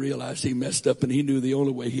enough. He realized he messed up and he knew the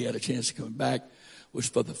only way he had a chance of coming back was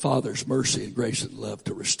for the Father's mercy and grace and love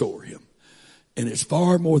to restore him. And it's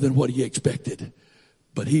far more than what he expected,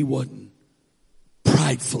 but he wasn't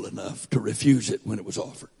prideful enough to refuse it when it was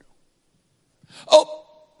offered. Oh,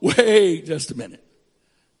 wait just a minute.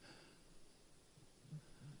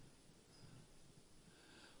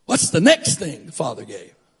 What's the next thing the Father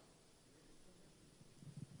gave?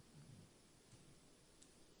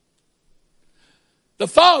 The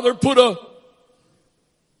Father put a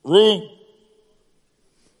room.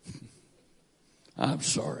 I'm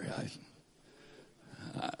sorry.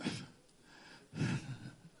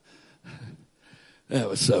 That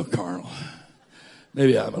was so carnal.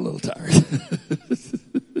 Maybe I'm a little tired.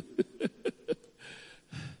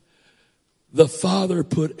 the Father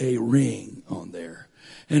put a ring on there.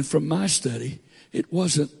 And from my study, it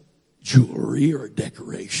wasn't jewelry or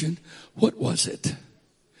decoration. What was it?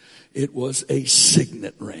 It was a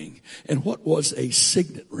signet ring. And what was a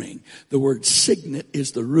signet ring? The word signet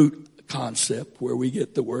is the root concept where we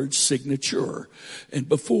get the word signature. And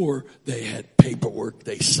before, they had paperwork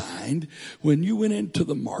they signed. When you went into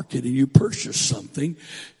the market and you purchased something,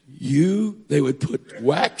 they would put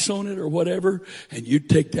wax on it or whatever, and you'd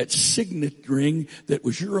take that signet ring that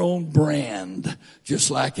was your own brand,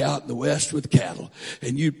 just like out in the West with cattle,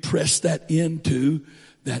 and you'd press that into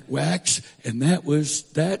that wax, and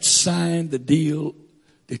that signed the deal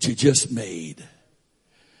that you just made.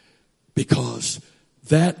 Because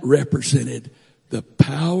that represented the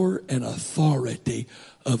power and authority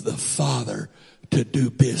of the Father to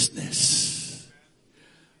do business.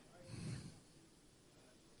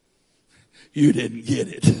 You didn't get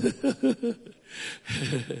it.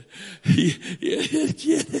 You didn't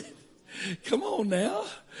get it. Come on now.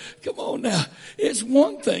 Come on now. It's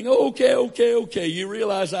one thing. Okay. You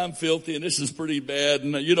realize I'm filthy and this is pretty bad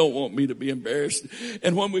and you don't want me to be embarrassed.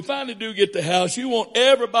 And when we finally do get the house, you want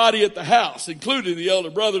everybody at the house, including the elder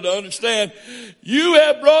brother, to understand you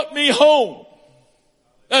have brought me home.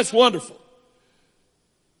 That's wonderful.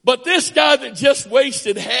 But this guy that just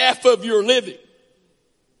wasted half of your living,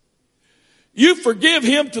 you forgive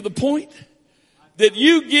him to the point that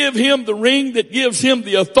you give him the ring that gives him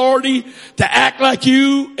the authority to act like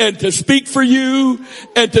you and to speak for you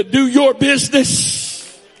and to do your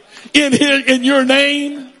business in your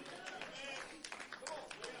name.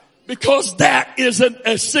 Because that isn't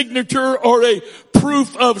a signature or a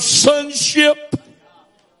proof of sonship.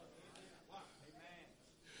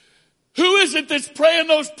 Who is it that's praying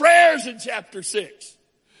those prayers in chapter 6?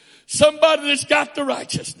 Somebody that's got the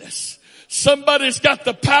righteousness. Somebody that's got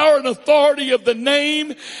the power and authority of the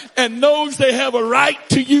name and knows they have a right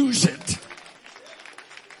to use it.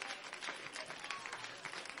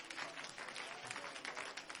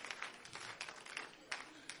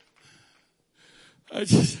 I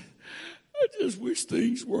just wish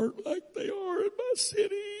things weren't like they are in my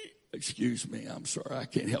city. Excuse me, I'm sorry, I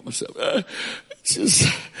can't help myself. I'm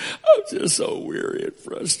just so weary and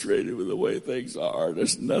frustrated with the way things are.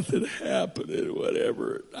 There's nothing happening,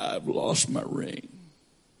 whatever. I've lost my ring.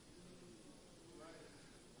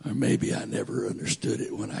 Or maybe I never understood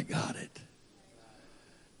it when I got it.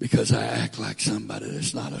 Because I act like somebody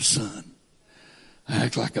that's not a son. I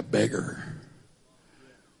act like a beggar.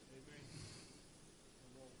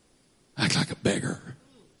 I act like a beggar.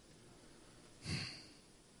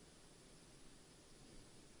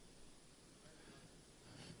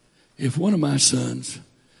 If one of my sons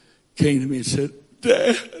came to me and said,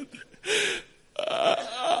 Dad,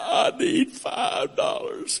 I need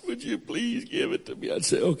 $5. Would you please give it to me? I'd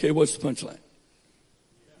say, okay, what's the punchline?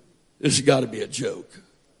 This has got to be a joke.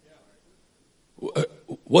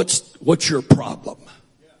 What's your problem?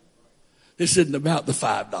 This isn't about the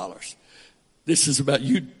 $5. This is about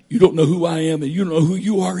you. You don't know who I am and you don't know who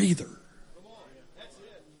you are either.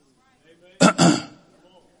 I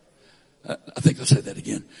think I'll say that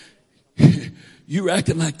again. You're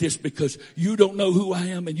acting like this because you don't know who I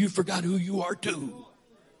am and you forgot who you are too.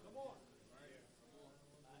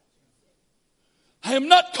 I am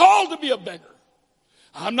not called to be a beggar.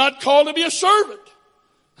 I'm not called to be a servant.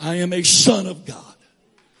 I am a son of God.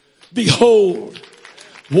 Behold,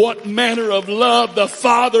 what manner of love the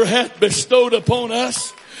Father hath bestowed upon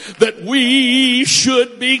us, that we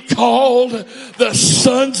should be called the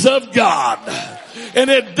sons of God. And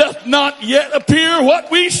it doth not yet appear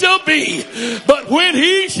what we shall be. But when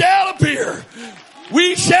he shall appear,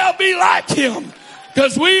 we shall be like him.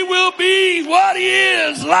 Because we will be what he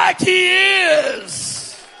is, like he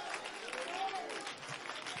is.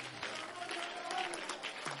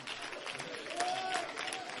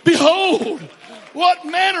 Behold, what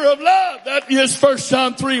manner of love. That is 1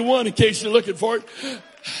 John 3:1 in case you're looking for it.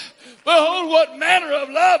 Behold, what manner of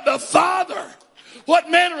love the Father. What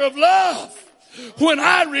manner of love. When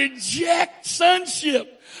I reject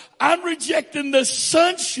sonship, I'm rejecting the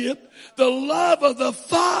sonship, the love of the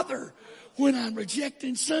Father. When I'm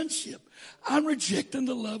rejecting sonship, I'm rejecting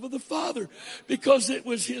the love of the Father, because it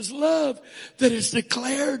was his love that has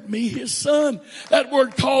declared me his son. That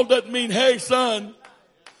word called doesn't mean, hey son.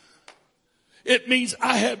 It means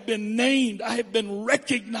I have been named. I have been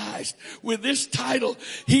recognized with this title.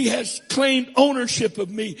 He has claimed ownership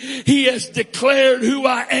of me. He has declared who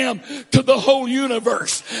I am to the whole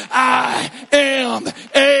universe. I am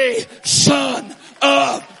a son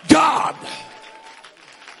of God.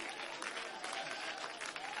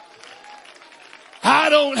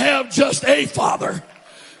 I don't have just a father.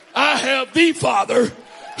 I have the Father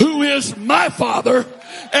who is my Father,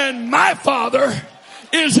 and my Father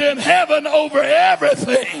is in heaven over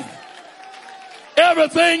everything.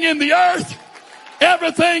 Everything in the earth,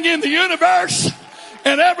 everything in the universe,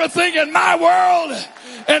 and everything in my world,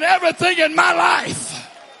 and everything in my life.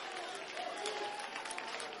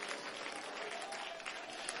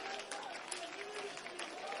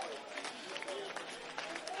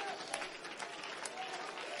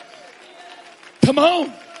 Come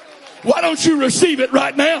on. Why don't you receive it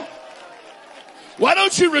right now? Why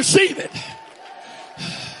don't you receive it?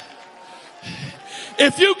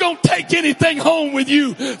 If you're going to take anything home with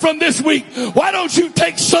you from this week, why don't you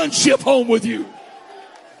take sonship home with you?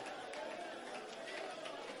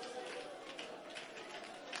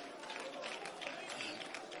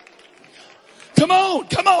 Come on,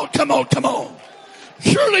 come on, come on, come on.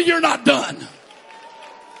 Surely you're not done.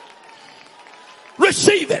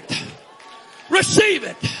 Receive it. Receive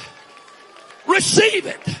it. Receive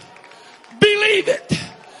it. Believe it.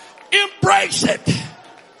 Embrace it.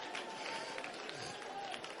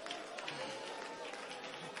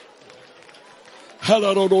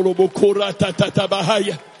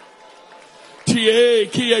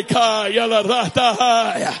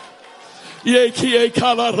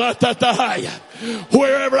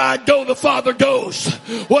 Wherever I go, the Father goes.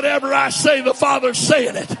 Whatever I say, the Father's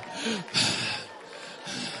saying it.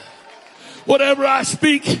 Whatever I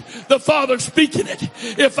speak, the Father's speaking it.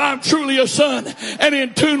 If I'm truly a son and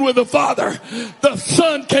in tune with the Father, the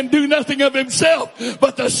Son can do nothing of himself,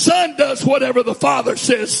 but the Son does whatever the Father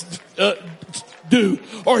says do,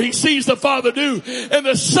 or he sees the Father do, and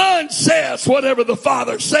the Son says whatever the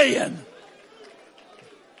Father's saying.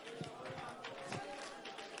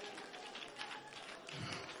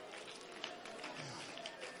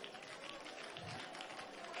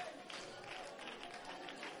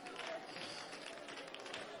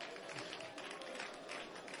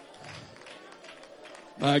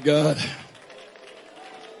 My God.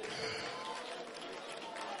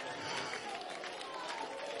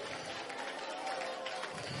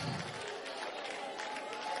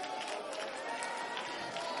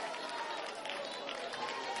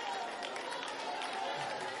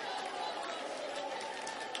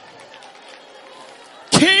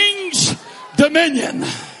 King's dominion.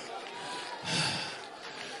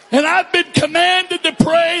 And I've been commanded to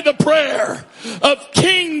pray the prayer of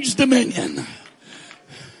King's dominion.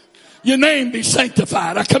 Your name be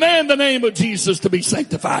sanctified. I command the name of Jesus to be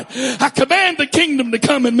sanctified. I command the kingdom to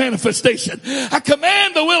come in manifestation. I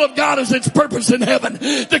command the will of God as its purpose in heaven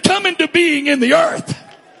to come into being in the earth.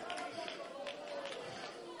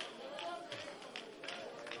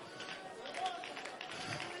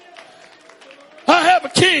 I have a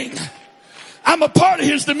king. I'm a part of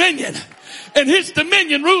his dominion, and his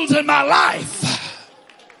dominion rules in my life.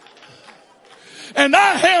 And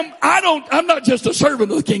I'm not just a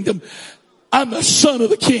servant of the kingdom. I'm the son of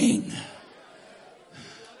the king.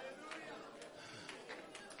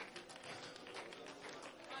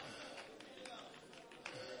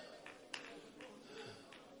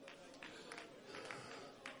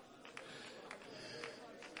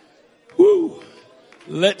 Woo.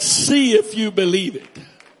 Let's see if you believe it.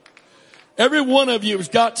 Every one of you has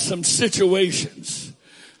got some situations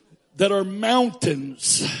that are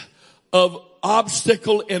mountains of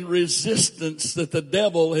obstacle and resistance that the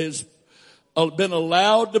devil has been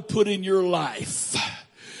allowed to put in your life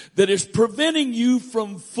that is preventing you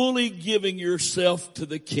from fully giving yourself to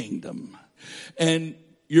the kingdom. And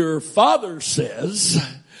your Father says,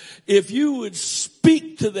 if you would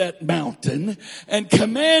speak to that mountain and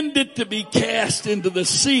command it to be cast into the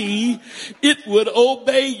sea, it would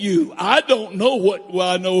obey you. I don't know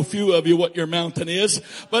I know a few of you what your mountain is,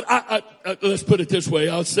 but let's put it this way.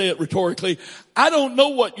 I'll say it rhetorically. I don't know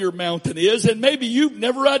what your mountain is, and maybe you've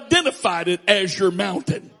never identified it as your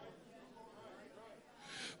mountain.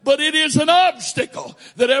 But it is an obstacle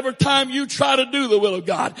that every time you try to do the will of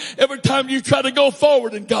God, every time you try to go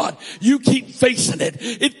forward in God, you keep facing it.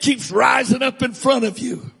 It keeps rising up in front of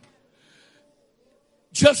you.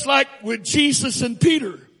 Just like with Jesus and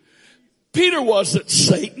Peter. Peter wasn't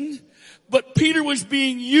Satan, but Peter was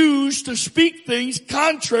being used to speak things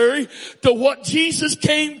contrary to what Jesus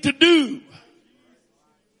came to do.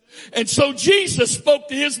 And so Jesus spoke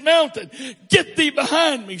to his mountain, "Get thee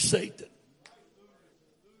behind me, Satan."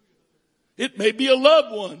 It may be a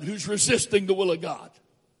loved one who's resisting the will of God.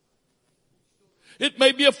 It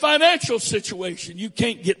may be a financial situation you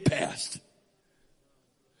can't get past.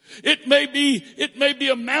 It may be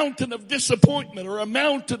a mountain of disappointment or a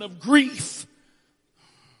mountain of grief.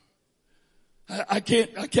 I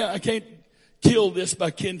can't kill this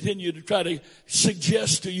by continuing to try to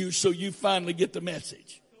suggest to you so you finally get the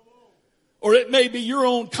message. Or it may be your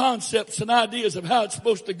own concepts and ideas of how it's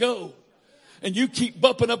supposed to go. And you keep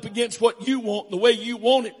bumping up against what you want, the way you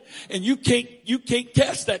want it. And you can't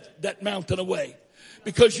cast that mountain away.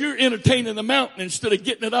 Because you're entertaining the mountain instead of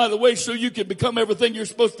getting it out of the way so you can become everything you're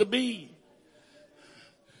supposed to be.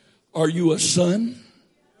 Are you a son?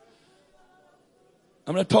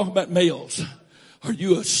 I'm not talking about males. Are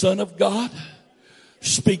you a son of God?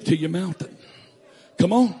 Speak to your mountain.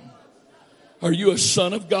 Come on. Are you a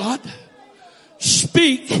son of God?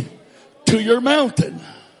 Speak to your mountain.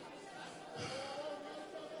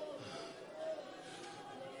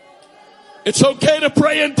 It's okay to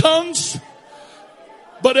pray in tongues,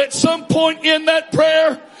 but at some point in that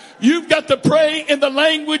prayer, you've got to pray in the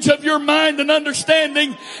language of your mind and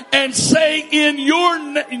understanding and say in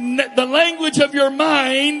the language of your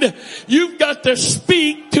mind, you've got to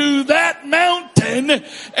speak to that mountain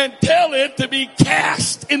and tell it to be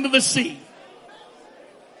cast into the sea.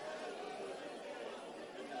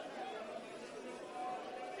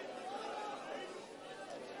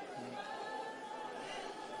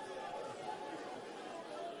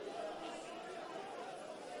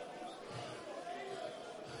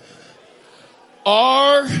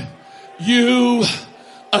 Are you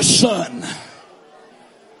a son?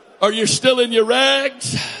 Are you still in your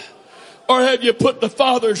rags? Or have you put the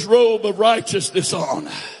Father's robe of righteousness on?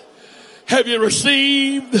 Have you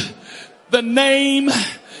received the name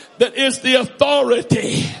that is the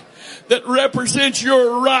authority that represents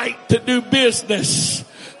your right to do business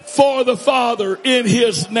for the Father in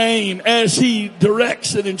His name as He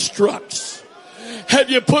directs and instructs? Have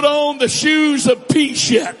you put on the shoes of peace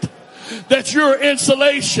yet? That's your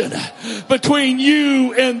insulation between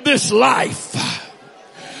you and this life.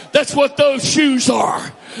 That's what those shoes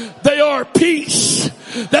are. They are peace.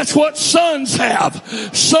 That's what sons have.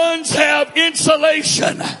 Sons have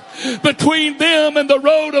insulation between them and the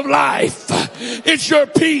road of life. It's your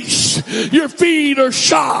peace. Your feet are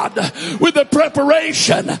shod with the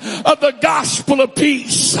preparation of the gospel of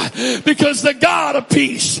peace, because the God of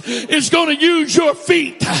peace is going to use your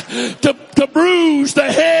feet to bruise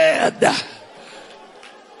the head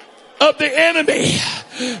of the enemy,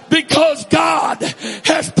 because God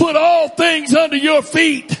has put all things under your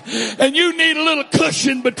feet, and you need a little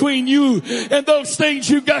cushion between you and those things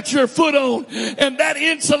you got your foot on, and that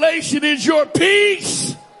insulation is your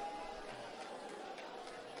peace.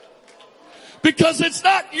 Because it's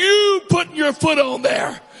not you putting your foot on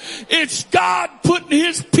there. It's God putting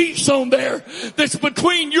His peace on there that's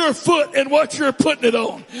between your foot and what you're putting it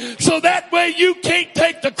on. So that way you can't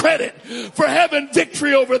take the credit for having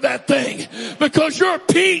victory over that thing, because your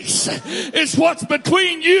peace is what's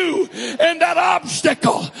between you and that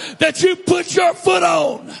obstacle that you put your foot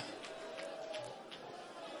on.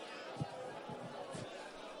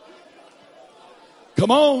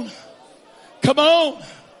 Come on. Come on.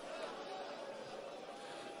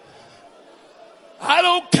 I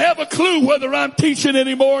don't have a clue whether I'm teaching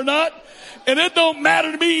anymore or not. And it don't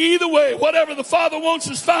matter to me either way. Whatever the Father wants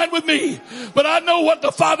is fine with me. But I know what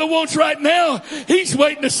the Father wants right now. He's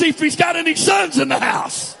waiting to see if He's got any sons in the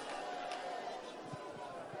house.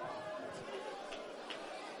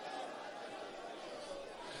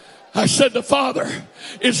 I said the Father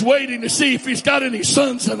is waiting to see if He's got any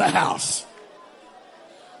sons in the house.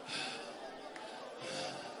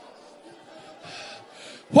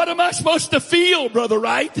 What am I supposed to feel, Brother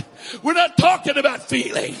Wright? We're not talking about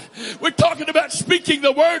feeling. We're talking about speaking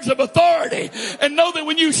the words of authority. And know that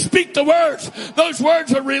when you speak the words, those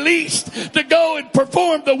words are released to go and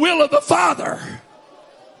perform the will of the Father.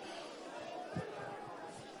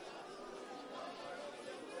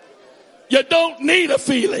 You don't need a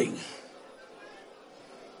feeling.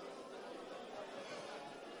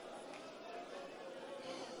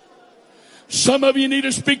 Some of you need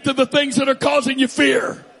to speak to the things that are causing you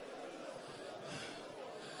fear.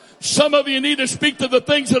 Some of you need to speak to the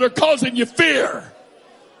things that are causing you fear.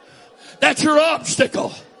 That's your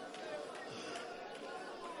obstacle.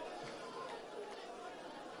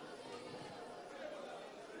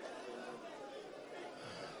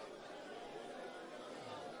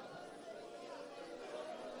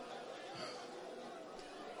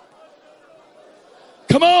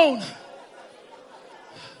 Come on.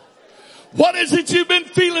 What is it you've been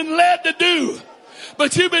feeling led to do,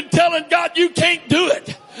 but you've been telling God you can't do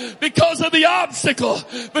it because of the obstacle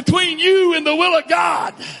between you and the will of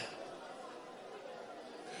God?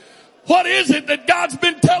 What is it that God's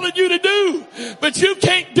been telling you to do, but you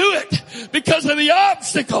can't do it because of the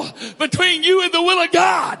obstacle between you and the will of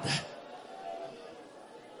God?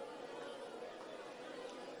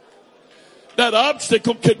 That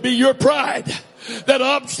obstacle could be your pride. That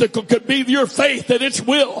obstacle could be your faith and its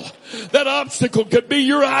will. That obstacle could be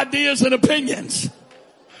your ideas and opinions.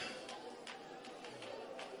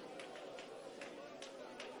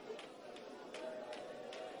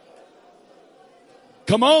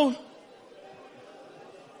 Come on.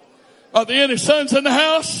 Are there any sons in the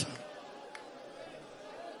house?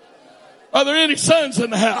 Are there any sons in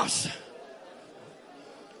the house?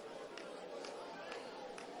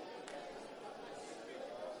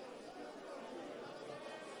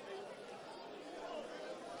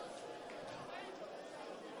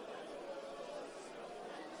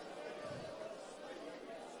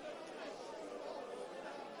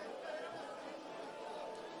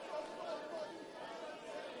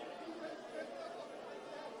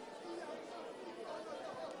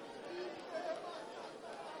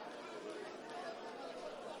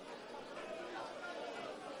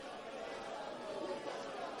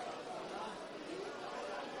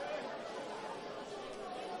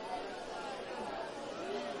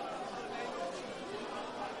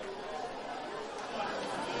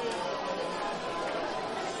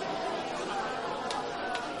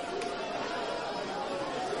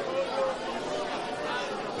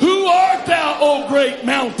 Who art thou, O great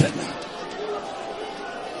mountain?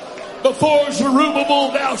 Before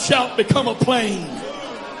Zerubbabel thou shalt become a plain.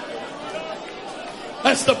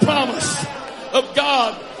 That's the promise of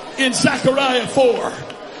God in Zechariah 4.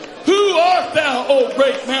 Who art thou, O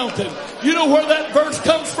great mountain? You know where that verse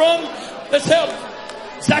comes from? Let's help.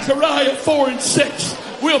 Zechariah 4 and 6.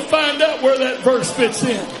 We'll find out where that verse fits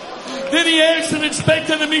in. Then he answered and spake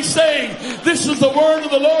unto me, saying, this is the word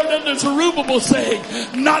of the Lord unto Zerubbabel, saying,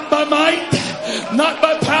 not by might, not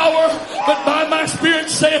by power, but by my spirit,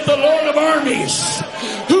 saith the Lord of armies.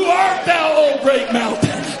 Who art thou, O great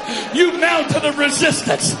mountain? You mountain of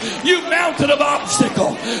resistance, you mountain of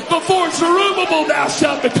obstacle. Before Zerubbabel thou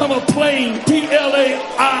shalt become a plain,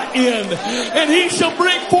 P-L-A-I-N. And he shall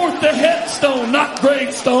bring forth the headstone, not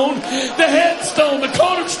gravestone, the headstone, the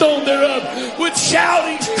cornerstone thereof, with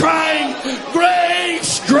shoutings, crying,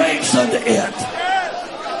 grace, grace unto it.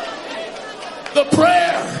 The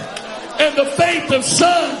prayer and the faith of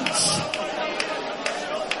sons.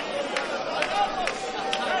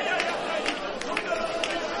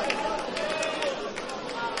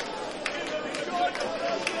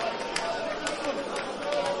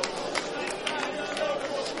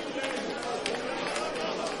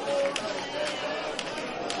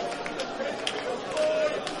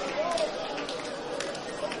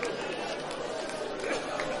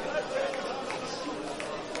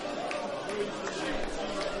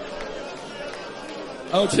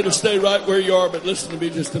 I want you to stay right where you are, but listen to me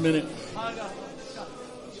just a minute.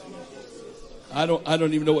 I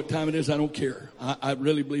don't even know what time it is. I don't care. I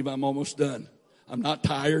really believe I'm almost done. I'm not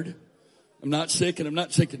tired. I'm not sick, and I'm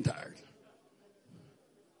not sick and tired.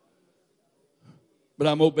 But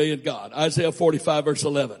I'm obeying God. Isaiah 45 verse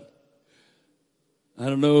 11. I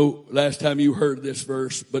don't know last time you heard this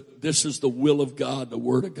verse, but this is the will of God, the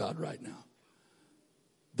word of God right now.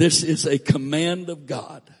 This is a command of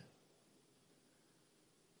God.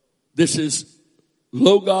 This is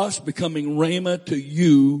Logos becoming Rhema to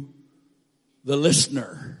you, the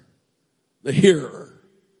listener, the hearer.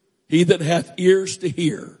 He that hath ears to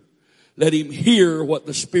hear, let him hear what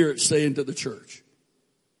the Spirit's saying to the church.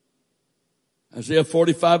 Isaiah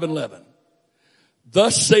 45 and 11.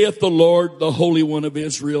 Thus saith the Lord, the Holy One of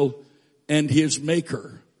Israel, and his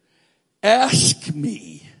Maker. Ask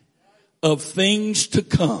me of things to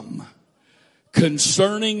come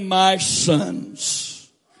concerning my sons.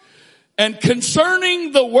 And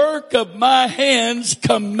concerning the work of my hands,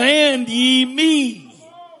 command ye me.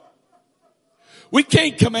 We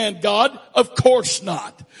can't command God, of course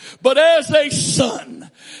not. But as a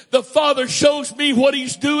son, the Father shows me what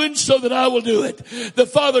he's doing so that I will do it. The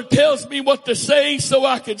Father tells me what to say so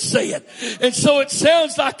I can say it. And so it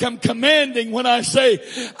sounds like I'm commanding when I say,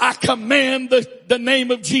 I command the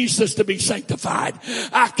name of Jesus to be sanctified.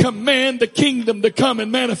 I command the kingdom to come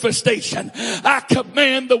in manifestation. I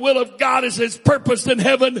command the will of God as his purpose in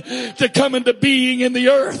heaven to come into being in the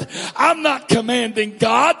earth. I'm not commanding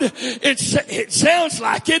God. It sounds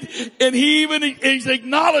like it, and he even is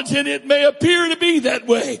acknowledging it may appear to be that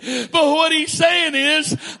way. But what he's saying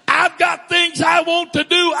is, I've got things I want to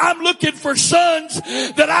do. I'm looking for sons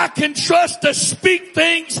that I can trust to speak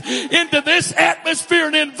things into this atmosphere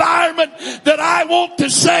and environment that I want to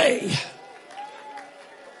say.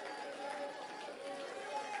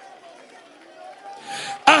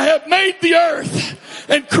 I have made the earth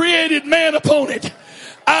and created man upon it.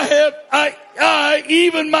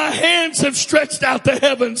 even my hands have stretched out the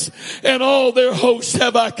heavens, and all their hosts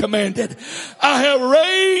have I commanded. I have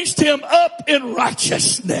raised him up in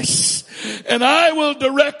righteousness, and I will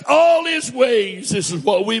direct all his ways. This is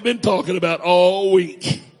what we've been talking about all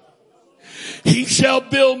week. He shall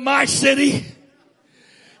build my city.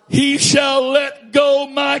 He shall let go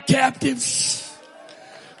my captives,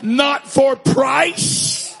 not for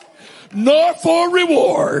price, nor for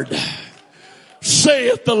reward,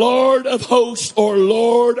 saith the Lord of hosts, or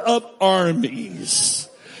Lord of armies.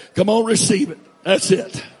 Come on, receive it. That's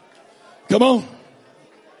it. Come on.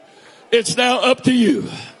 It's now up to you.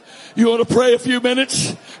 You want to pray a few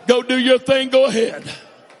minutes? Go do your thing. Go ahead.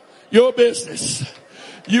 Your business.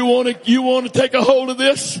 You want to take a hold of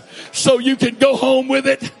this so you can go home with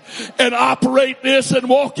it and operate this and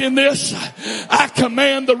walk in this. I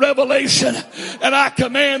command the revelation and I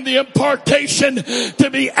command the impartation to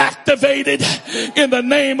be activated in the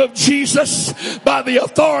name of Jesus by the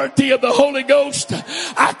authority of the Holy Ghost.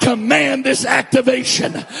 I command this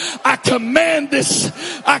activation. I command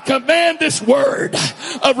this word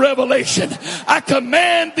of revelation. I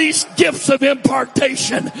command these gifts of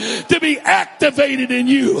impartation to be activated in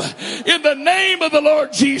you in the name of the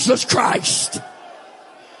Lord Jesus Christ.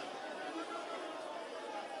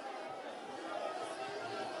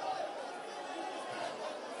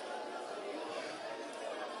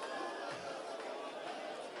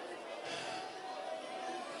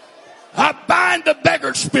 I bind the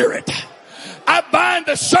beggar spirit. I bind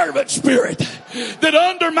the servant spirit that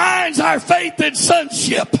undermines our faith in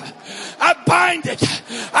sonship. I bind it.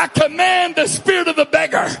 I command the spirit of the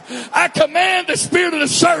beggar. I command the spirit of the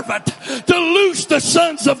servant to loose the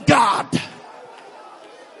sons of God.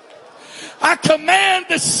 I command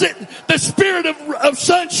the spirit of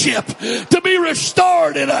sonship to be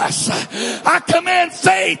restored in us. I command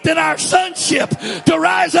faith in our sonship to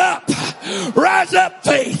rise up. Rise up,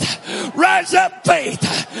 faith. Rise up,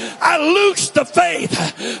 faith. I loose the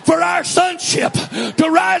faith for our sonship to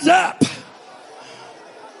rise up.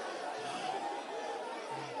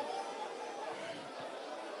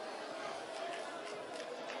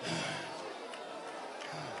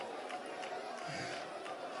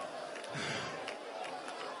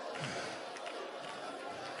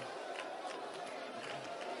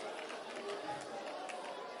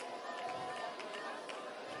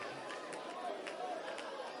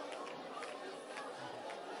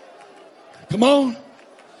 Come on.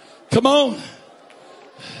 Come on.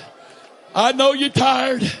 I know you're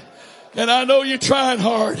tired and I know you're trying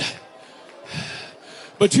hard,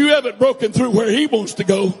 but you haven't broken through where he wants to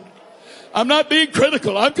go. I'm not being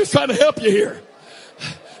critical. I'm just trying to help you here.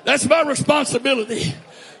 That's my responsibility.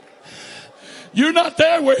 You're not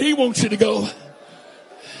there where he wants you to go.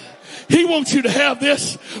 He wants you to have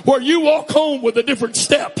this where you walk home with a different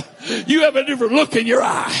step. You have a different look in your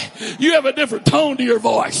eye. You have a different tone to your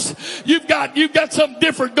voice. You've got something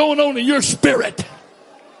different going on in your spirit.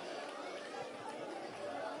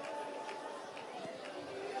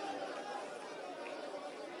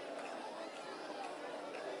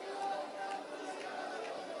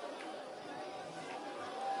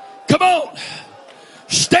 Come on.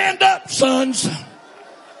 Stand up, sons.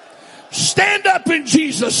 Stand up in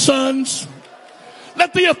Jesus, sons.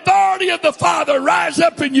 Let the authority of the Father rise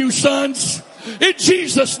up in you, sons, in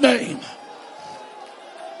Jesus' name.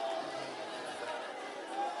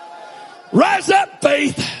 Rise up,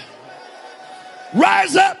 faith.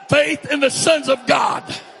 Rise up, faith in the sons of God.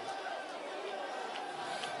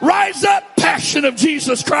 Rise up, passion of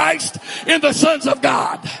Jesus Christ in the sons of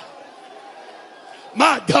God.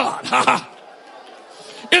 My God.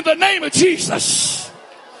 In the name of Jesus.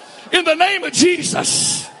 In the name of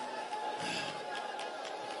Jesus.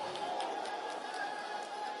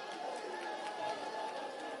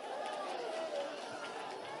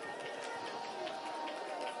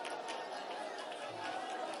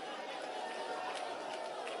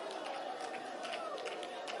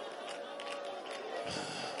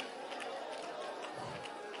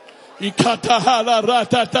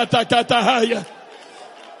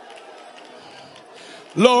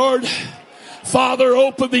 Lord, Father,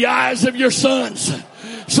 open the eyes of your sons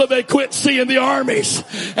so they quit seeing the armies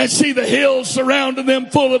and see the hills surrounding them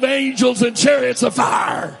full of angels and chariots of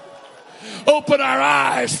fire. Open our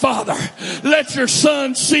eyes, Father. Let your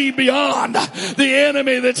sons see beyond the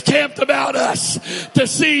enemy that's camped about us, to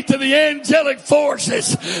see to the angelic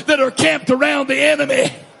forces that are camped around the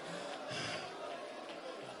enemy.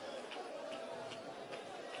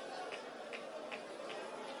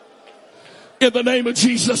 In the name of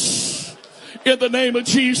Jesus. In the name of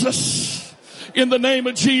Jesus. In the name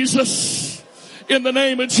of Jesus. In the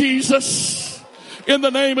name of Jesus. In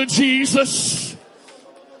the name of Jesus.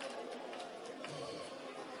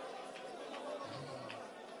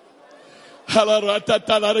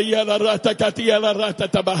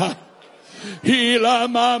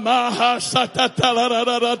 Hila mama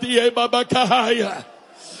hasatatalaratie babakahaya.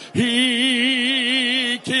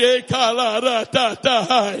 He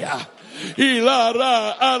kiekalaratahaya.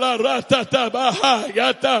 Ilara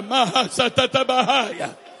alaratabahaya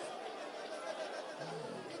tamahasatabahaya.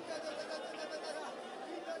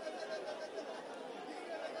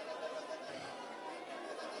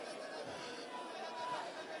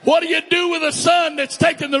 What do you do with a son that's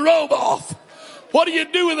taken the robe off? What do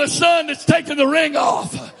you do with a son that's taken the ring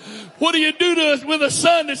off? What do you do with a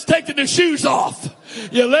son that's taken the shoes off?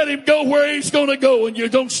 You let him go where he's going to go and you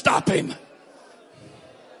don't stop him.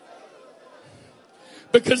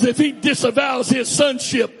 Because if he disavows his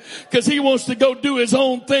sonship because he wants to go do his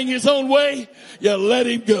own thing his own way, you let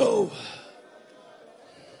him go.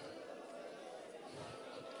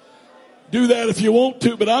 Do that if you want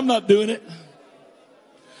to, but I'm not doing it.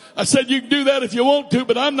 I said you can do that if you want to,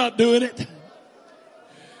 but I'm not doing it.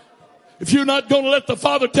 If you're not going to let the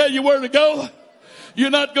Father tell you where to go, you're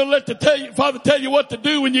not going to let the Father tell you what to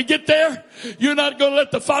do when you get there, you're not going to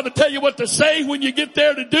let the Father tell you what to say when you get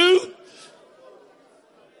there to do,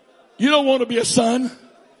 you don't want to be a son.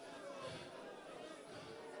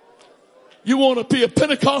 You want to be a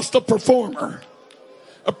Pentecostal performer,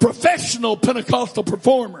 a professional Pentecostal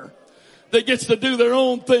performer that gets to do their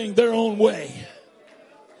own thing, their own way.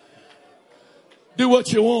 Do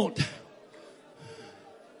what you want.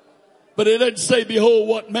 But it doesn't say, behold,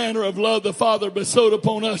 what manner of love the Father bestowed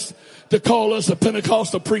upon us to call us a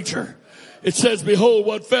Pentecostal preacher. It says, behold,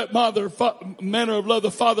 what manner of love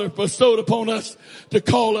the Father bestowed upon us to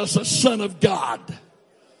call us a son of God.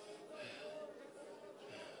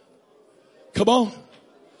 Come on.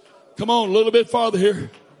 Come on, a little bit farther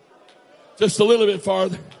here. Just a little bit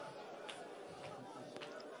farther.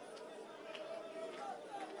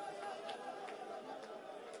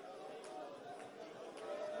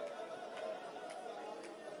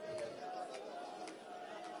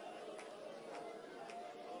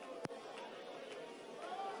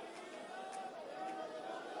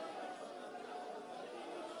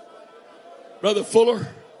 Brother Fuller,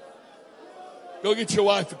 go get your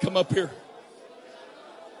wife and come up here.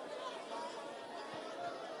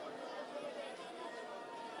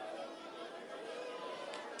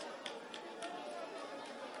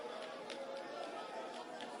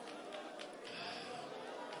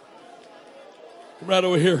 Come right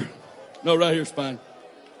over here. No, right here's fine.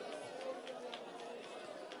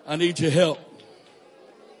 I need your help.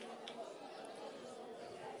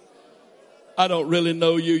 I don't really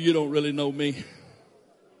know you. You don't really know me.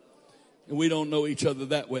 And we don't know each other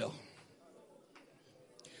that well.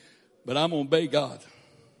 But I'm going to obey God.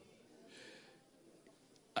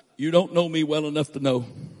 You don't know me well enough to know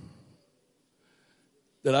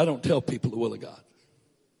that I don't tell people the will of God.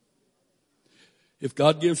 If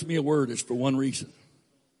God gives me a word, it's for one reason.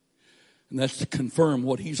 And that's to confirm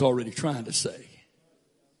what he's already trying to say.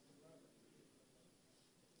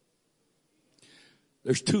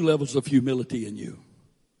 There's two levels of humility in you.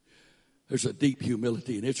 There's a deep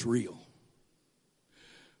humility, and it's real.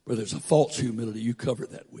 But there's a false humility you cover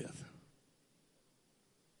that with.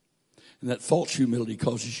 And that false humility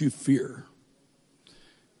causes you fear.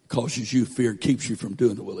 Causes you fear and keeps you from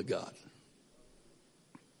doing the will of God.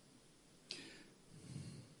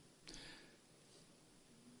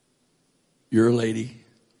 You're a lady,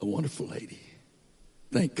 a wonderful lady.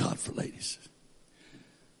 Thank God for ladies.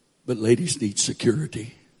 But ladies need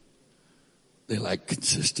security. They like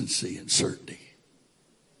consistency and certainty.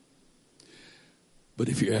 But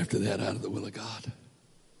if you're after that out of the will of God,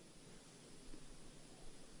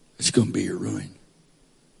 it's going to be your ruin.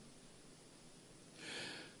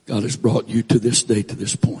 God has brought you to this day, to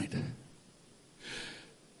this point.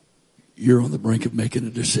 You're on the brink of making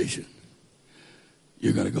a decision.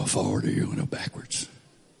 You're going to go forward or you're going to go backwards.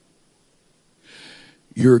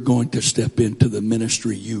 You're going to step into the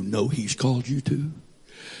ministry you know he's called you to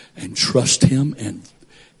and trust him and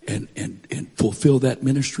fulfill that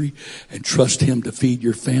ministry and trust him to feed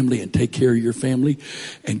your family and take care of your family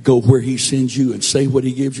and go where he sends you and say what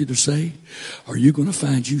he gives you to say. Or are you going to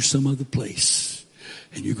find you some other place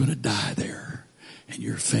and you're going to die there and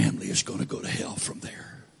your family is going to go to hell from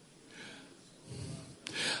there?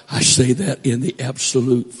 I say that in the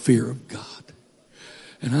absolute fear of God.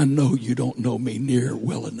 And I know you don't know me near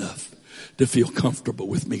well enough to feel comfortable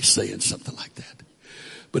with me saying something like that.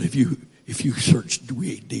 But if you search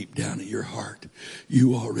way deep down in your heart,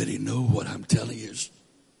 you already know what I'm telling you is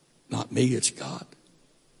not me, it's God.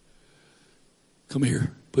 Come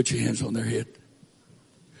here. Put your hands on their head.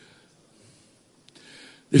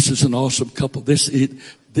 This is an awesome couple. This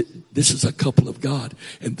is a couple of God.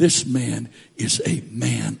 And this man is a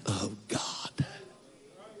man of God.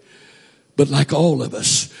 But like all of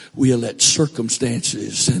us, we let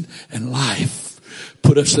circumstances and life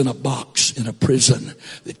put us in a box, in a prison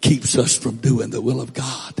that keeps us from doing the will of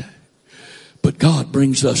God. But God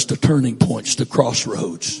brings us to turning points, to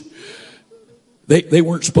crossroads. They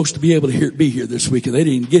weren't supposed to be able to be here this week, and they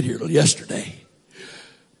didn't get here till yesterday.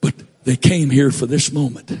 But they came here for this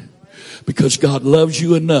moment because God loves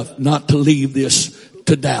you enough not to leave this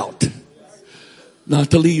to doubt.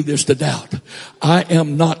 Not to leave this to doubt. I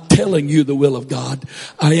am not telling you the will of God.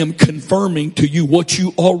 I am confirming to you what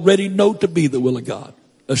you already know to be the will of God.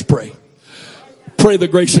 Let's pray. Pray the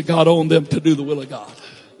grace of God on them to do the will of God.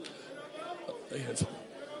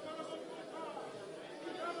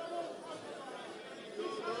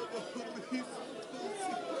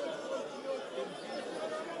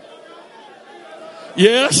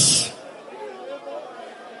 Yes.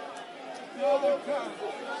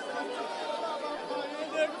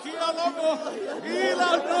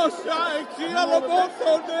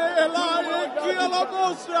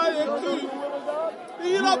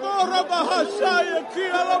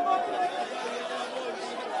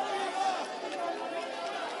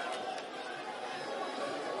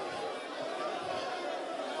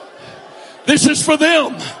 This is for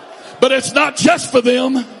them, but it's not just for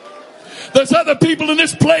them. There's other people in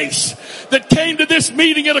this place that came to this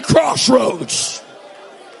meeting at a crossroads.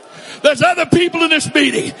 There's other people in this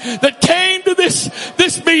meeting that came to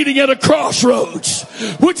this meeting at a crossroads.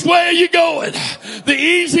 Which way are you going? The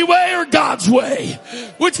easy way or God's way?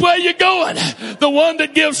 Which way are you going? The one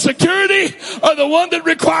that gives security or the one that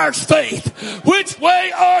requires faith? Which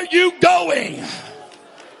way are you going?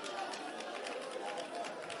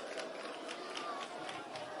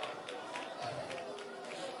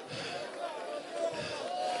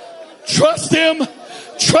 Trust Him.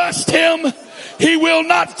 Trust Him. He will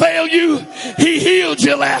not fail you. He healed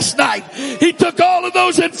you last night. He took all of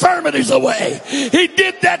those infirmities away. He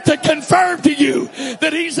did that to confirm to you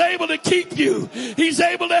that He's able to keep you. He's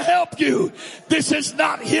able to help you. This is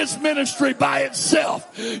not His ministry by itself.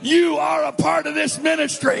 You are a part of this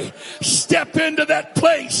ministry. Step into that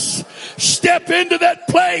place. Step into that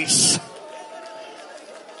place.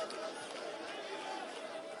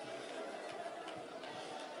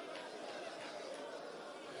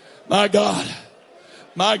 My God.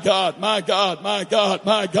 My God, my God, my God,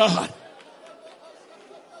 my God.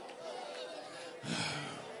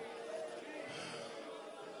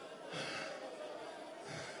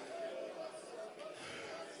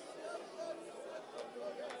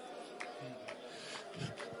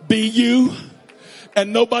 Be you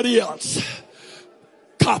and nobody else.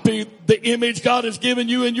 Copy the image God has given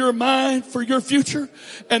you in your mind for your future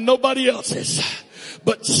and nobody else's.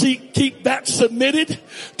 But keep that submitted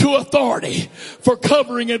to authority for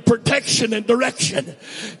covering and protection and direction.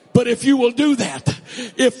 But if you will do that,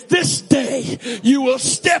 if this day you will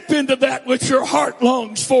step into that which your heart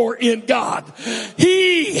longs for in God,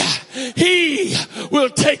 He will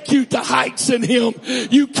take you to heights in Him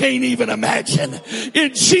you can't even imagine.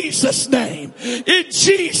 In Jesus' name,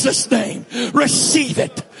 receive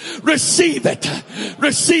it. Receive it.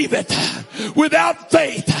 Receive it. Without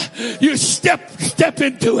faith, you step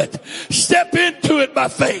into it. Step into it by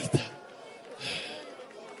faith.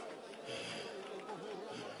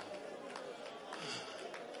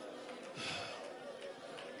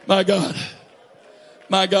 My God.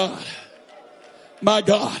 My God. My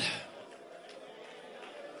God.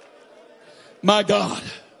 My God.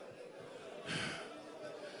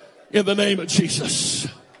 In the name of Jesus.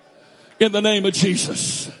 In the name of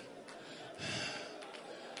Jesus.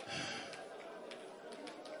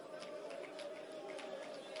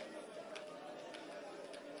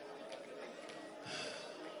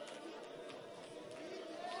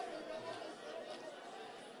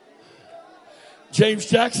 James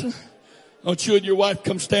Jackson, I want you and your wife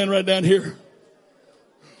come stand right down here.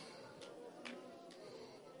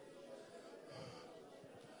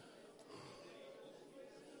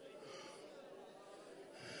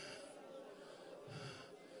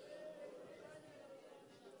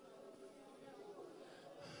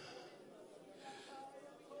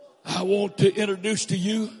 I want to introduce to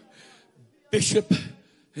you Bishop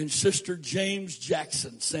and Sister James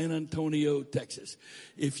Jackson, San Antonio, Texas.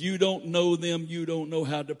 If you don't know them, you don't know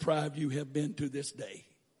how deprived you have been to this day.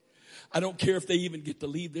 I don't care if they even get to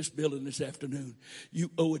leave this building this afternoon.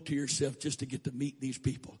 You owe it to yourself just to get to meet these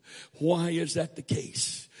people. Why is that the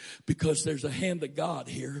case? Because there's a hand of God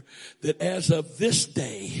here that as of this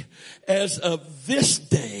day,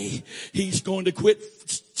 he's going to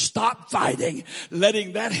stop fighting,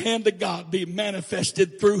 letting that hand of God be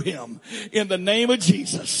manifested through him in the name of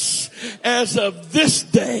Jesus. As of this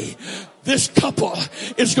day, this couple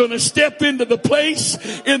is going to step into the place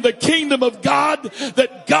in the kingdom of God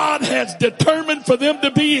that God has determined for them to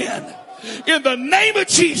be in the name of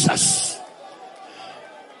Jesus.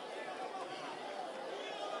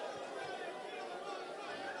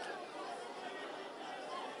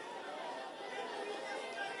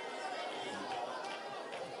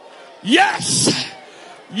 Yes.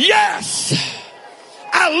 Yes.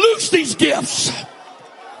 I lose these gifts.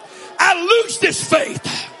 I lose this faith.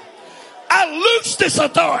 I lose this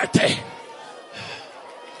authority.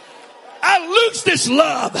 I lose this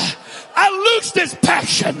love. I lose this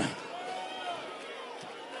passion.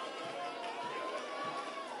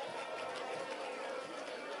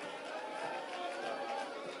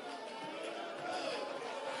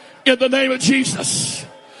 In the name of Jesus.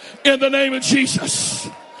 In the name of Jesus.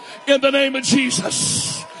 In the name of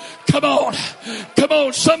Jesus. Come on. Come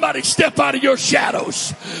on. Somebody step out of your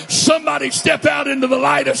shadows. Somebody step out into the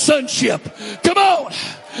light of sonship. Come on.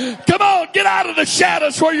 Come on. Get out of the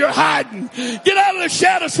shadows where you're hiding. Get out of the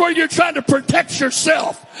shadows where you're trying to protect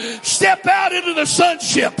yourself. Step out into the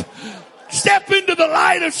sonship. Step into the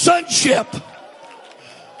light of sonship.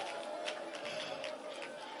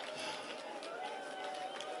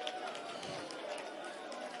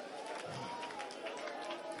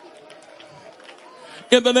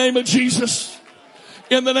 In the name of Jesus.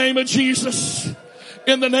 In the name of Jesus.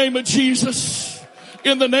 In the name of Jesus.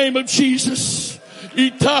 In the name of Jesus.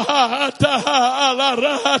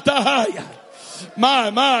 My.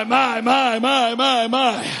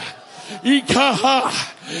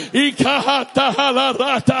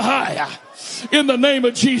 In the name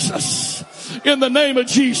of Jesus. In the name of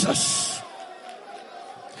Jesus.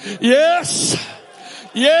 Yes.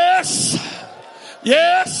 Yes.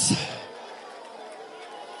 Yes.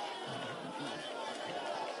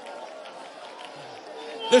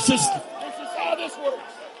 This is how this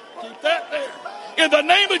works. Keep that there. In the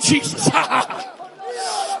name of Jesus.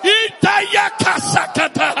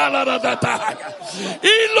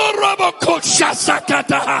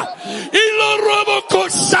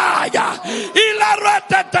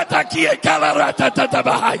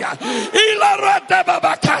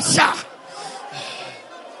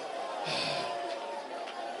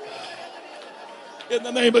 In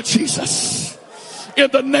the name of Jesus. In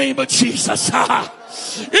the name of Jesus.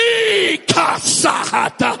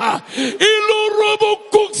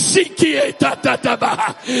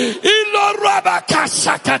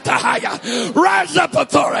 Rise up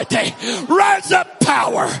authority. Rise up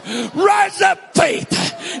power. Rise up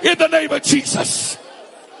faith. In the name of Jesus.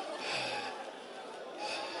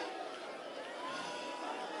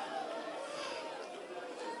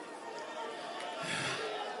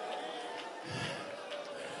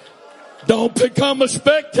 Don't become a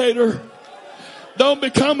spectator. Don't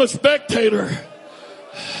become a spectator.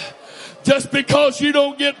 Just because you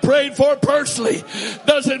don't get prayed for personally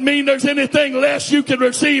doesn't mean there's anything less you can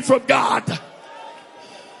receive from God.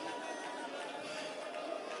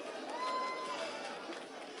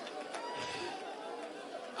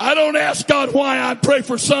 I don't ask God why I pray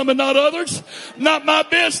for some and not others. Not my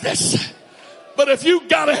business. But if you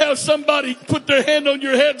gotta have somebody put their hand on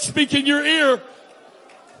your head and speak in your ear,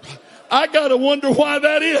 I gotta wonder why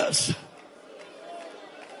that is.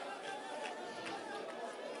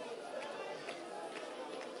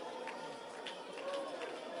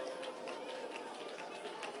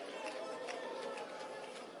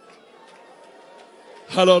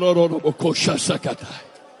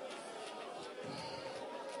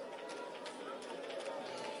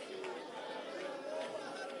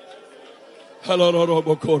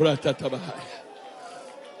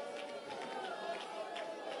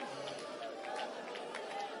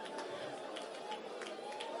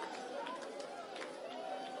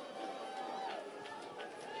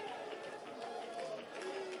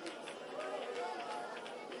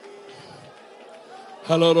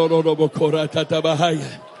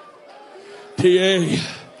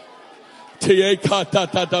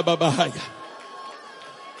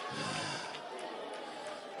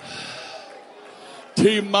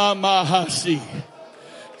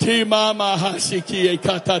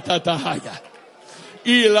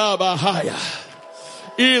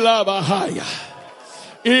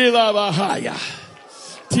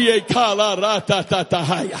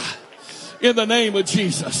 In the name of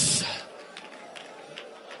Jesus.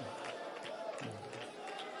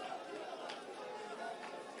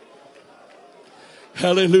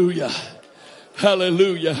 Hallelujah.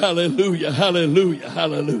 Hallelujah. Hallelujah. Hallelujah.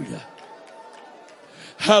 Hallelujah.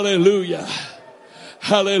 Hallelujah.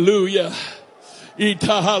 Hallelujah.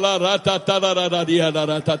 Itahala ratatararadia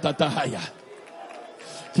ratatatahaya.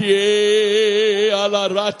 Tie ala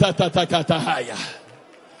ratatatakatahaya.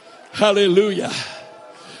 Hallelujah.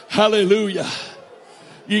 Hallelujah.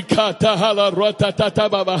 Ikatahala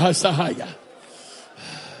ratatatababahasahaya.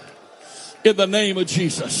 In the name of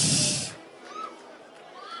Jesus.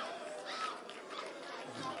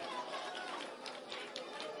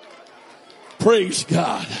 Praise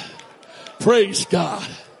God. Praise God.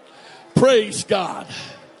 Praise God.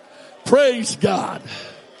 Praise God.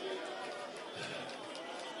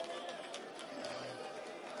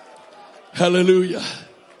 Hallelujah.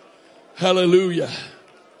 Hallelujah.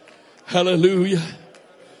 Hallelujah.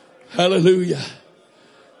 Hallelujah.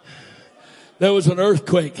 There was an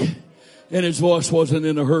earthquake and his voice wasn't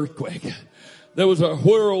in the earthquake. There was a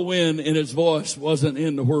whirlwind and his voice wasn't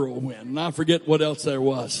in the whirlwind. And I forget what else there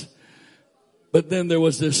was. But then there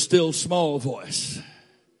was this still small voice.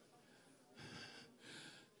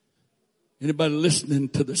 Anybody listening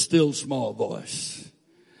to the still small voice?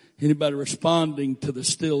 Anybody responding to the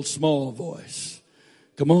still small voice?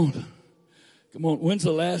 Come on. Come on. When's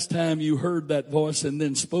the last time you heard that voice and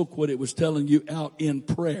then spoke what it was telling you out in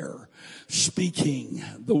prayer? Speaking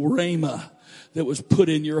the rhema that was put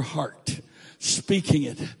in your heart. Speaking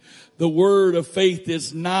it. The word of faith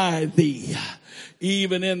is nigh thee,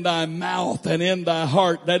 even in thy mouth and in thy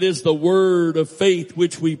heart. That is the word of faith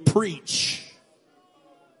which we preach.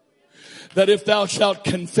 That if thou shalt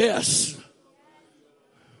confess,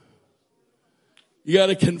 you got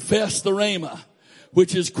to confess the rhema,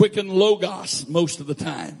 which is quickened logos most of the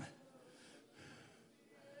time.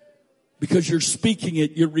 Because you're speaking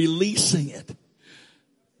it, you're releasing it.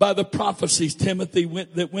 By the prophecies, Timothy,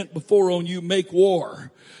 that went before on you, make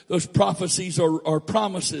war. Those prophecies are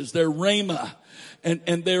promises. They're rhema.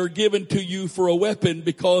 And they're given to you for a weapon,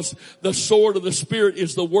 because the sword of the Spirit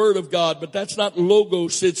is the word of God. But that's not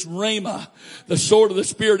logos, it's rhema. The sword of the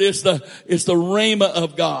Spirit is the rhema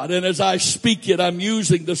of God. And as I speak it, I'm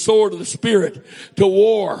using the sword of the Spirit to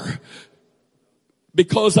war,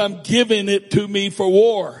 because I'm giving it to me for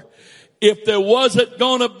war. If there wasn't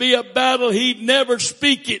going to be a battle, he'd never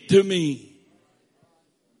speak it to me.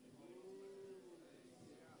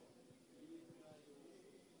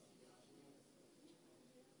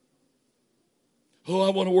 Oh,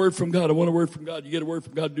 I want a word from God. I want a word from God. You get a word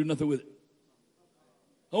from God, do nothing with it.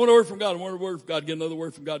 I want a word from God. I want a word from God. Get another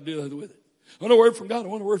word from God, do nothing with it. I want a word from God. I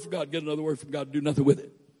want a word from God. Get another word from God, do nothing with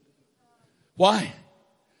it. Why?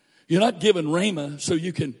 You're not given rhema so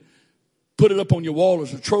you can put it up on your wall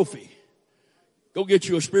as a trophy. Go get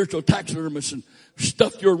you a spiritual taxidermist and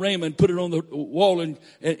stuff your rhema and put it on the wall and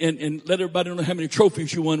let everybody know how many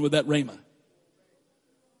trophies you won with that rhema.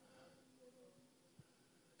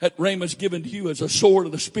 That rhema is given to you as a sword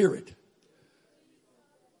of the Spirit.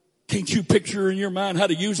 Can't you picture in your mind how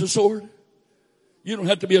to use a sword? You don't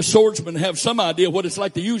have to be a swordsman to have some idea what it's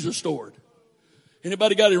like to use a sword.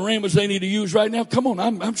 Anybody got any rhemas they need to use right now? Come on,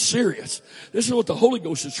 I'm serious. This is what the Holy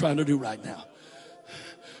Ghost is trying to do right now.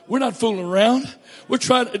 We're not fooling around.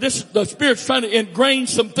 The Spirit's trying to ingrain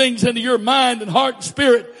some things into your mind and heart and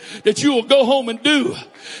spirit that you will go home and do.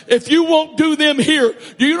 If you won't do them here,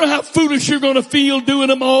 do you know how foolish you're going to feel doing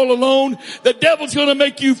them all alone? The devil's going to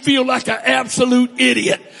make you feel like an absolute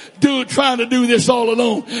idiot trying to do this all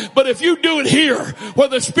alone. But if you do it here, where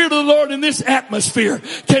the Spirit of the Lord in this atmosphere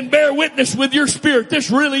can bear witness with your spirit,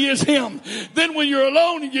 this really is Him. Then when you're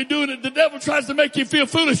alone and you're doing it, the devil tries to make you feel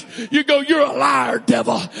foolish. You go, you're a liar,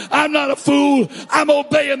 devil. I'm not a fool. I'm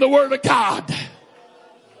obeying the Word of God.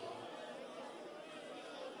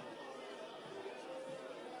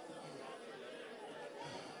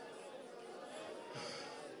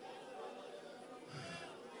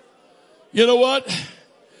 You know what?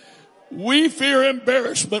 We fear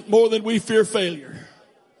embarrassment more than we fear failure.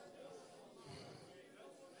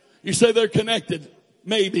 You say they're connected,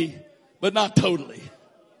 maybe, but not totally.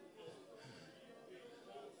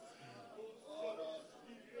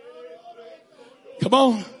 Come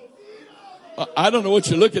on. I don't know what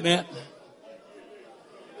you're looking at.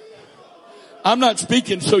 I'm not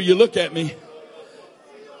speaking so you look at me.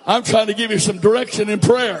 I'm trying to give you some direction in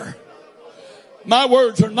prayer. My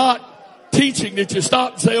words are not teaching that you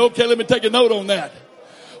stop and say, okay, let me take a note on that.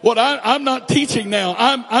 What I'm not teaching now.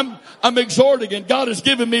 I'm exhorting, and God has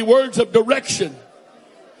given me words of direction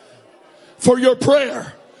for your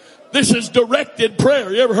prayer. This is directed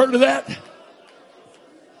prayer. You ever heard of that?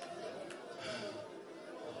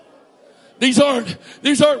 These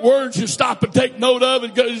aren't words you stop and take note of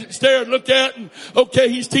and go stare and look at and, okay,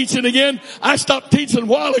 he's teaching again. I stopped teaching a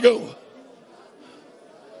while ago.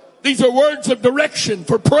 These are words of direction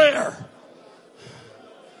for prayer.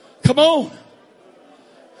 Come on.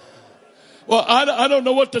 Well, I don't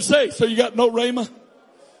know what to say. So you got no rhema?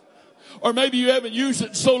 Or maybe you haven't used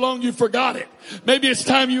it so long you forgot it. Maybe it's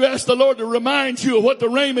time you ask the Lord to remind you of what the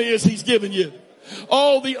rhema is he's given you.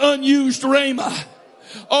 All the unused rhema.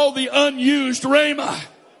 All the unused rhema.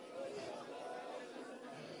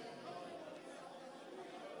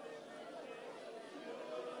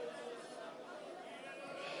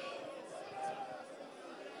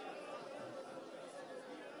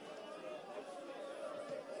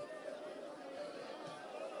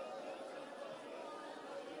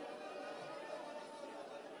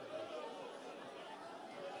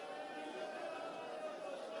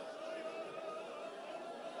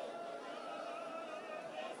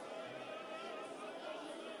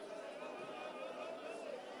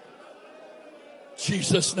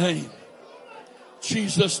 Jesus' name.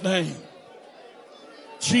 Jesus' name.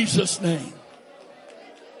 Jesus' name.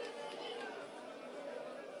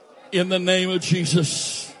 In the name of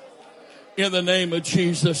Jesus. In the name of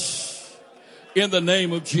Jesus. In the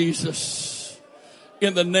name of Jesus.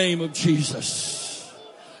 In the name of Jesus.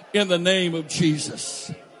 In the name of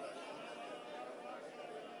Jesus.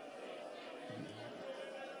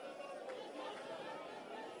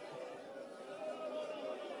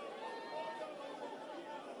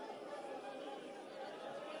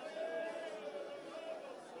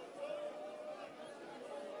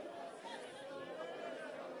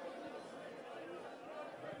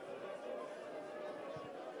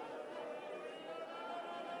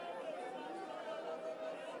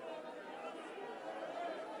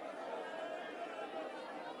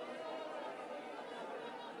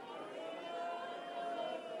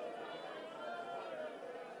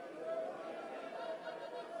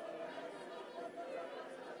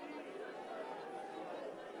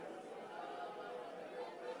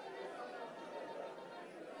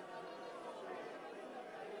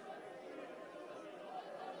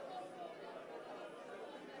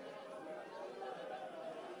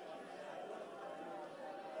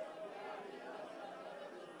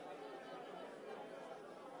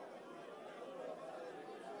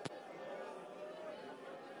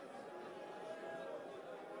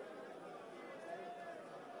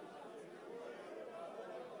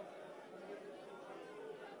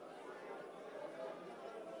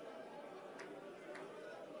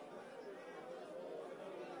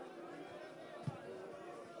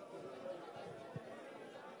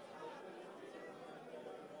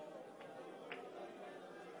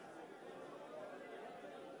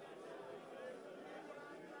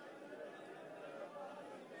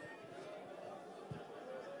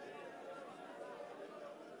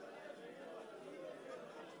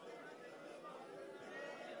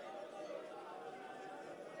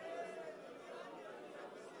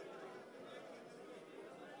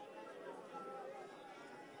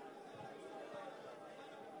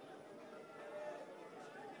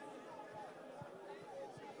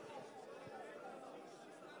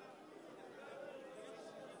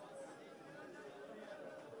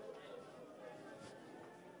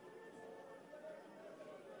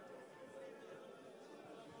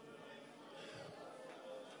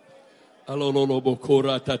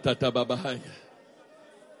 Alolobokora tatata babahaya.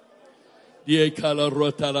 Die kala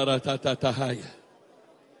rota la tatatahaya.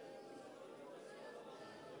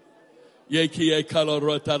 Yeki kala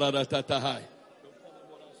rota la tatatahaya.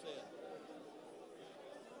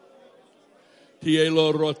 Tie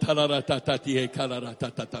lo rota la tatati kala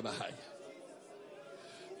tatatahaya.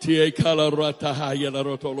 Tie kala rota haya la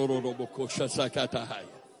rotoloroboko shasakatahaya.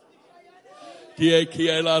 Tie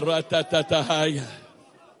kiela rata tatahaya.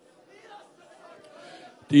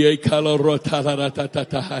 Die kala rota la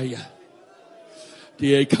tatatahaya.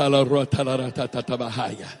 Die kala rota la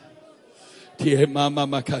tatatahaya. Die mama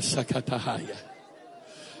makasakatahaya.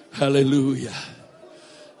 Hallelujah.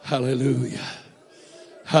 Hallelujah.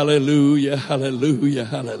 Hallelujah. Hallelujah.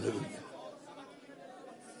 Hallelujah.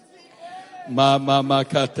 Mama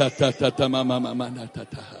makata mama mama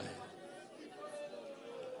tatahaya.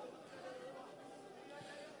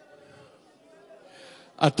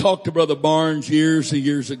 I talked to Brother Barnes years and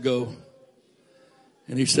years ago,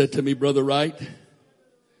 and he said to me, Brother Wright,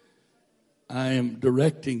 I am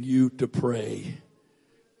directing you to pray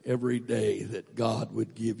every day that God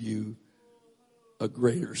would give you a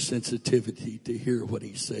greater sensitivity to hear what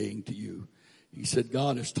he's saying to you. He said,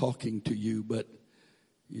 God is talking to you, but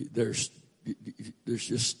there's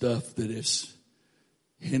just stuff that is,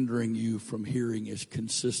 hindering you from hearing as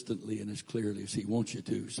consistently and as clearly as he wants you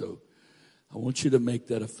to. So I want you to make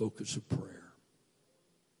that a focus of prayer.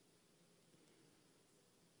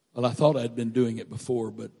 Well, I thought I'd been doing it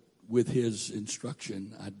before, but with his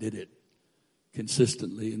instruction, I did it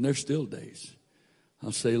consistently. And there's still days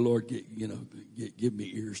I'll say, Lord, give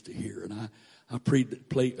me ears to hear. And I pray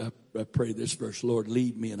this verse, Lord,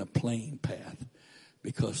 lead me in a plain path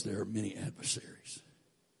because there are many adversaries.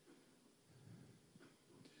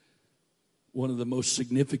 One of the most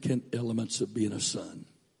significant elements of being a son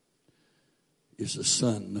is the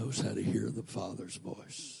son knows how to hear the Father's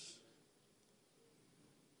voice.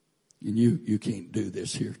 And you can't do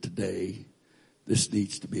this here today. This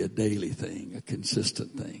needs to be a daily thing, a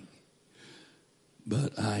consistent thing.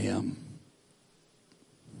 But I am,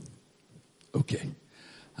 okay,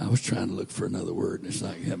 I was trying to look for another word and it's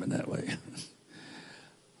not coming that way.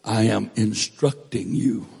 I am instructing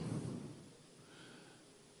you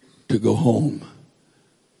to go home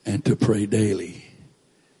and to pray daily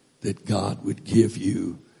that God would give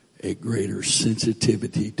you a greater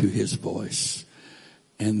sensitivity to his voice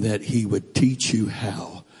and that he would teach you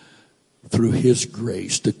how, through his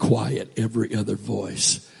grace, to quiet every other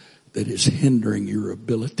voice that is hindering your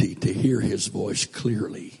ability to hear his voice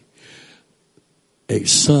clearly. A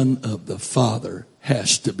son of the Father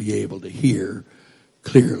has to be able to hear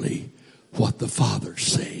clearly what the Father's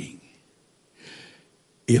saying.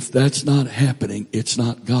 If that's not happening, it's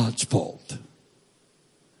not God's fault.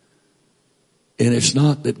 And it's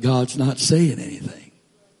not that God's not saying anything.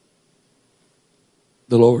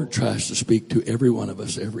 The Lord tries to speak to every one of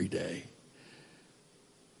us every day.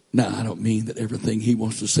 Now, I don't mean that everything he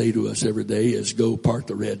wants to say to us every day is go part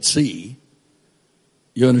the Red Sea.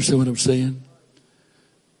 You understand what I'm saying?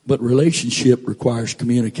 But relationship requires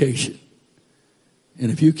communication.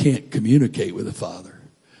 And if you can't communicate with the Father,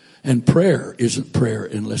 and prayer isn't prayer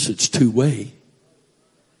unless it's two-way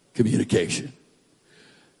communication.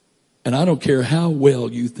 And I don't care how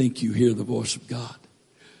well you think you hear the voice of God.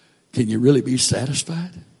 Can you really be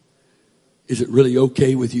satisfied? Is it really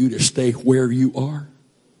okay with you to stay where you are?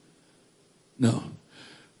 No.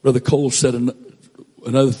 Brother Cole said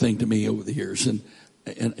another thing to me over the years, and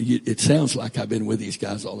it sounds like I've been with these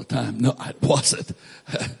guys all the time. No, I wasn't.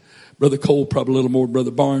 Brother Cole probably a little more than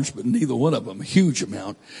Brother Barnes, but neither one of them a huge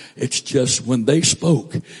amount. It's just when they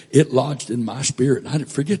spoke, it lodged in my spirit, and I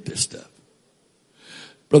didn't forget this stuff.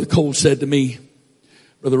 Brother Cole said to me,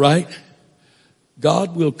 Brother Wright,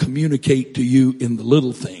 God will communicate to you in the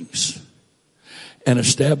little things and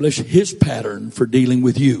establish his pattern for dealing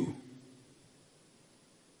with you.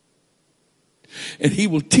 And he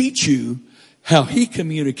will teach you how he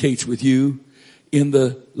communicates with you in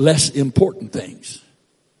the less important things.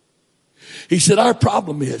 He said, our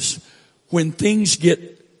problem is when things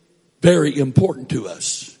get very important to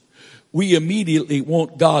us, we immediately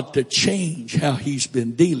want God to change how he's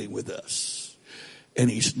been dealing with us. And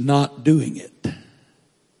he's not doing it.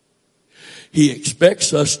 He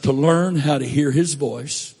expects us to learn how to hear his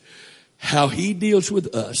voice, how he deals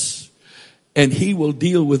with us, and he will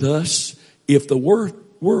deal with us if the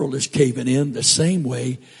world is caving in the same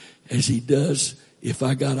way as he does if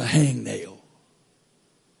I got a hangnail.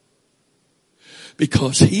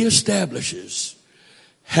 Because he establishes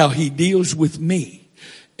how he deals with me.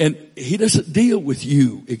 And he doesn't deal with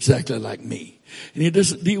you exactly like me. And he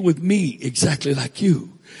doesn't deal with me exactly like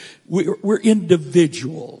you. We're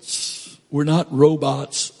individuals. We're not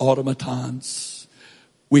robots, automatons.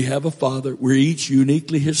 We have a Father. We're each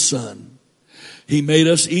uniquely his son. He made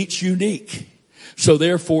us each unique. So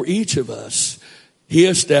therefore, each of us, he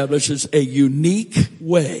establishes a unique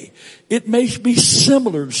way. It may be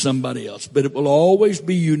similar to somebody else, but it will always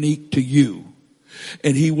be unique to you.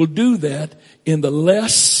 And he will do that in the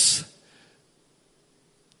less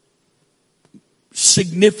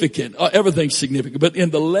significant, everything's significant, but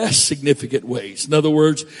in the less significant ways. In other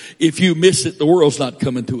words, if you miss it, the world's not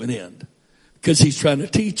coming to an end because he's trying to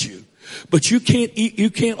teach you. But you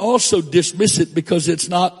can't also dismiss it because it's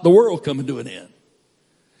not the world coming to an end.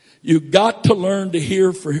 You've got to learn to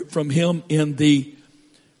hear from him in the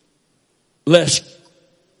less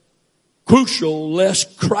crucial, less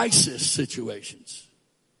crisis situations.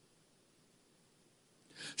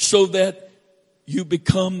 So that you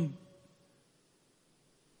become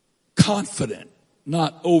confident,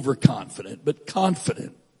 not overconfident, but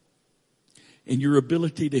confident in your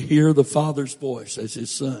ability to hear the Father's voice as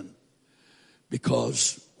his son.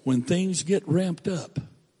 Because when things get ramped up,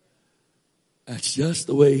 that's just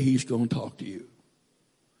the way he's going to talk to you.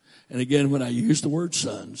 And again, when I use the word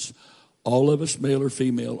sons, All of us, male or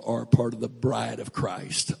female, are part of the bride of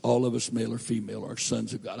Christ. All of us, male or female, are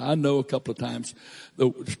sons of God. I know a couple of times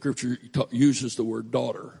the scripture uses the word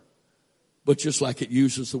daughter, but just like it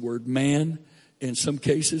uses the word man, in some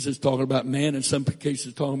cases it's talking about man, in some cases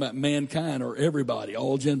it's talking about mankind or everybody,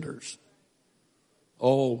 all genders.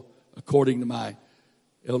 All, according to my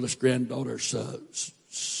eldest granddaughter's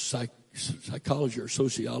psychology or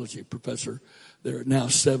sociology professor, there are now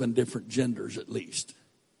 7 different genders at least.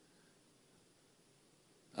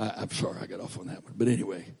 I'm sorry I got off on that one. But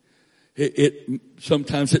anyway,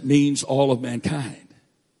 sometimes it means all of mankind.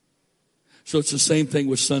 So it's the same thing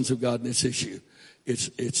with sons of God in this issue.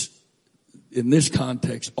 It's in this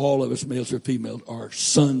context, all of us, males or females, are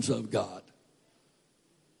sons of God.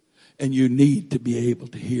 And you need to be able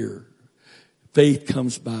to hear. Faith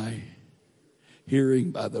comes by hearing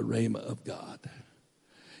by the rhema of God.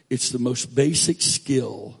 It's the most basic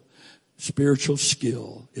skill, spiritual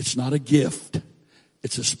skill. It's not a gift.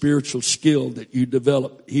 It's a spiritual skill that you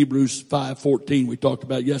develop. Hebrews 5:14 we talked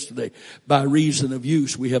about yesterday. By reason of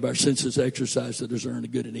use, we have our senses exercised to discern the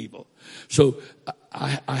good and evil. So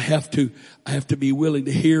I have to be willing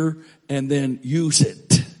to hear and then use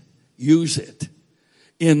it. Use it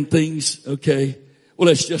in things, okay. Well,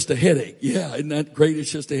 it's just a headache. Yeah, isn't that great?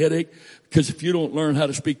 It's just a headache. Because if you don't learn how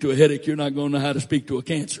to speak to a headache, you're not going to know how to speak to a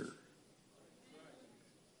cancer.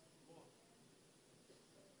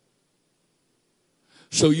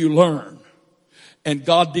 So you learn. And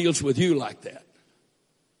God deals with you like that.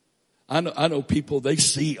 I know people, they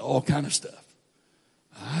see all kind of stuff.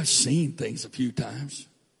 I've seen things a few times.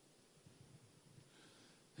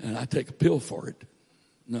 And I take a pill for it.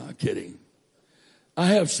 No, I'm kidding. I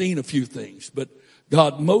have seen a few things, but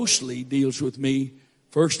God mostly deals with me,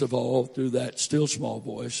 first of all, through that still small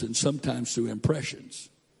voice and sometimes through impressions.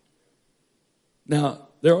 Now,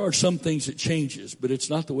 there are some things that changes, but it's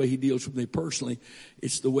not the way he deals with me personally.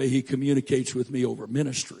 It's the way he communicates with me over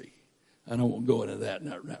ministry. I don't want to go into that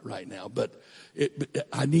right now, but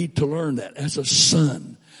I need to learn that. As a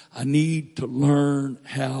son, I need to learn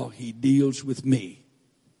how he deals with me.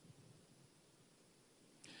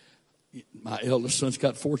 My eldest son's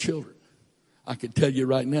got 4 children. I can tell you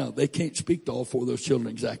right now, they can't speak to all 4 of those children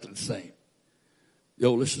exactly the same. The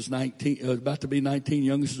oldest is 19, about to be 19.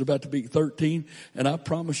 Youngest is about to be 13. And I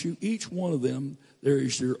promise you, each one of them, there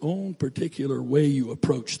is your own particular way you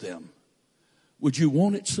approach them. Would you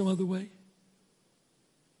want it some other way?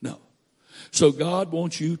 No. So God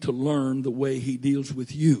wants you to learn the way he deals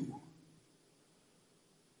with you,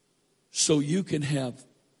 so you can have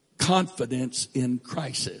confidence in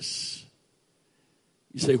crisis.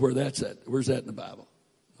 You say, where that's at? Where's that in the Bible?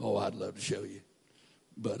 Oh, I'd love to show you,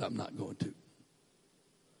 but I'm not going to.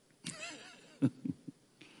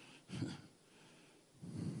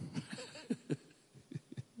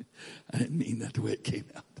 I didn't mean that the way it came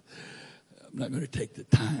out. I'm not going to take the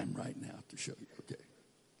time right now to show you, okay?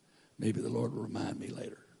 Maybe the Lord will remind me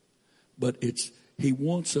later. But he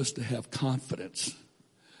wants us to have confidence.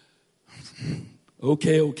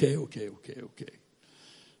 Okay. All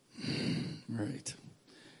right.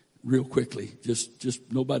 Real quickly,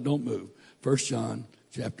 just nobody don't move. 1 John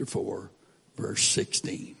chapter 4, verse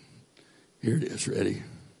 16. Here it is, ready?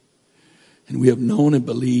 And we have known and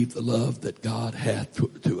believed the love that God hath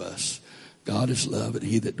to us. God is love, and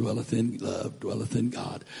he that dwelleth in love dwelleth in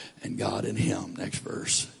God, and God in him. Next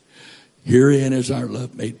verse. Herein is our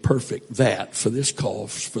love made perfect, that for this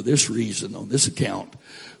cause, for this reason, on this account,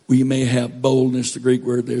 we may have boldness. The Greek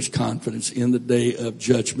word there's confidence in the day of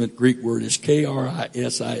judgment. Greek word is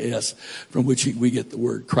K-R-I-S-I-S, from which we get the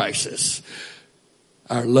word crisis.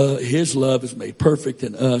 Our love, his love is made perfect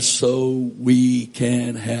in us, so we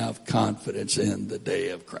can have confidence in the day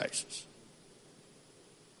of crisis.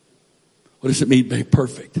 What does it mean, made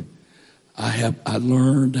perfect? I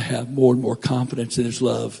learned to have more and more confidence in his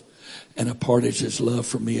love. And a part of his love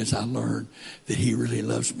for me is I learn that he really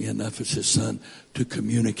loves me enough as his son to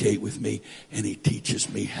communicate with me, and he teaches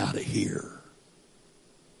me how to hear.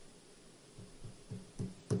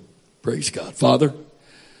 Praise God. Father,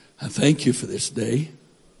 I thank you for this day.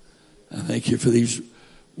 I thank you for these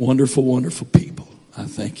wonderful, wonderful people. I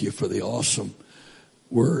thank you for the awesome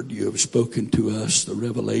word you have spoken to us, the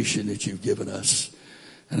revelation that you've given us.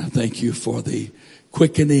 And I thank you for the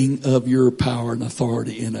quickening of your power and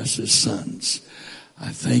authority in us as sons. I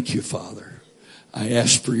thank you, Father. I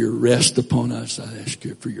ask for your rest upon us. I ask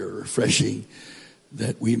you for your refreshing,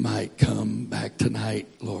 that we might come back tonight,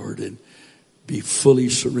 Lord, and be fully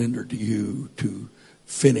surrendered to you to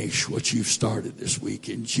finish what you've started this week.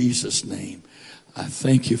 In Jesus' name, I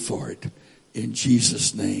thank you for it. In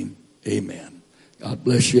Jesus' name, amen. God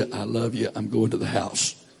bless you. I love you. I'm going to the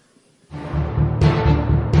house. you.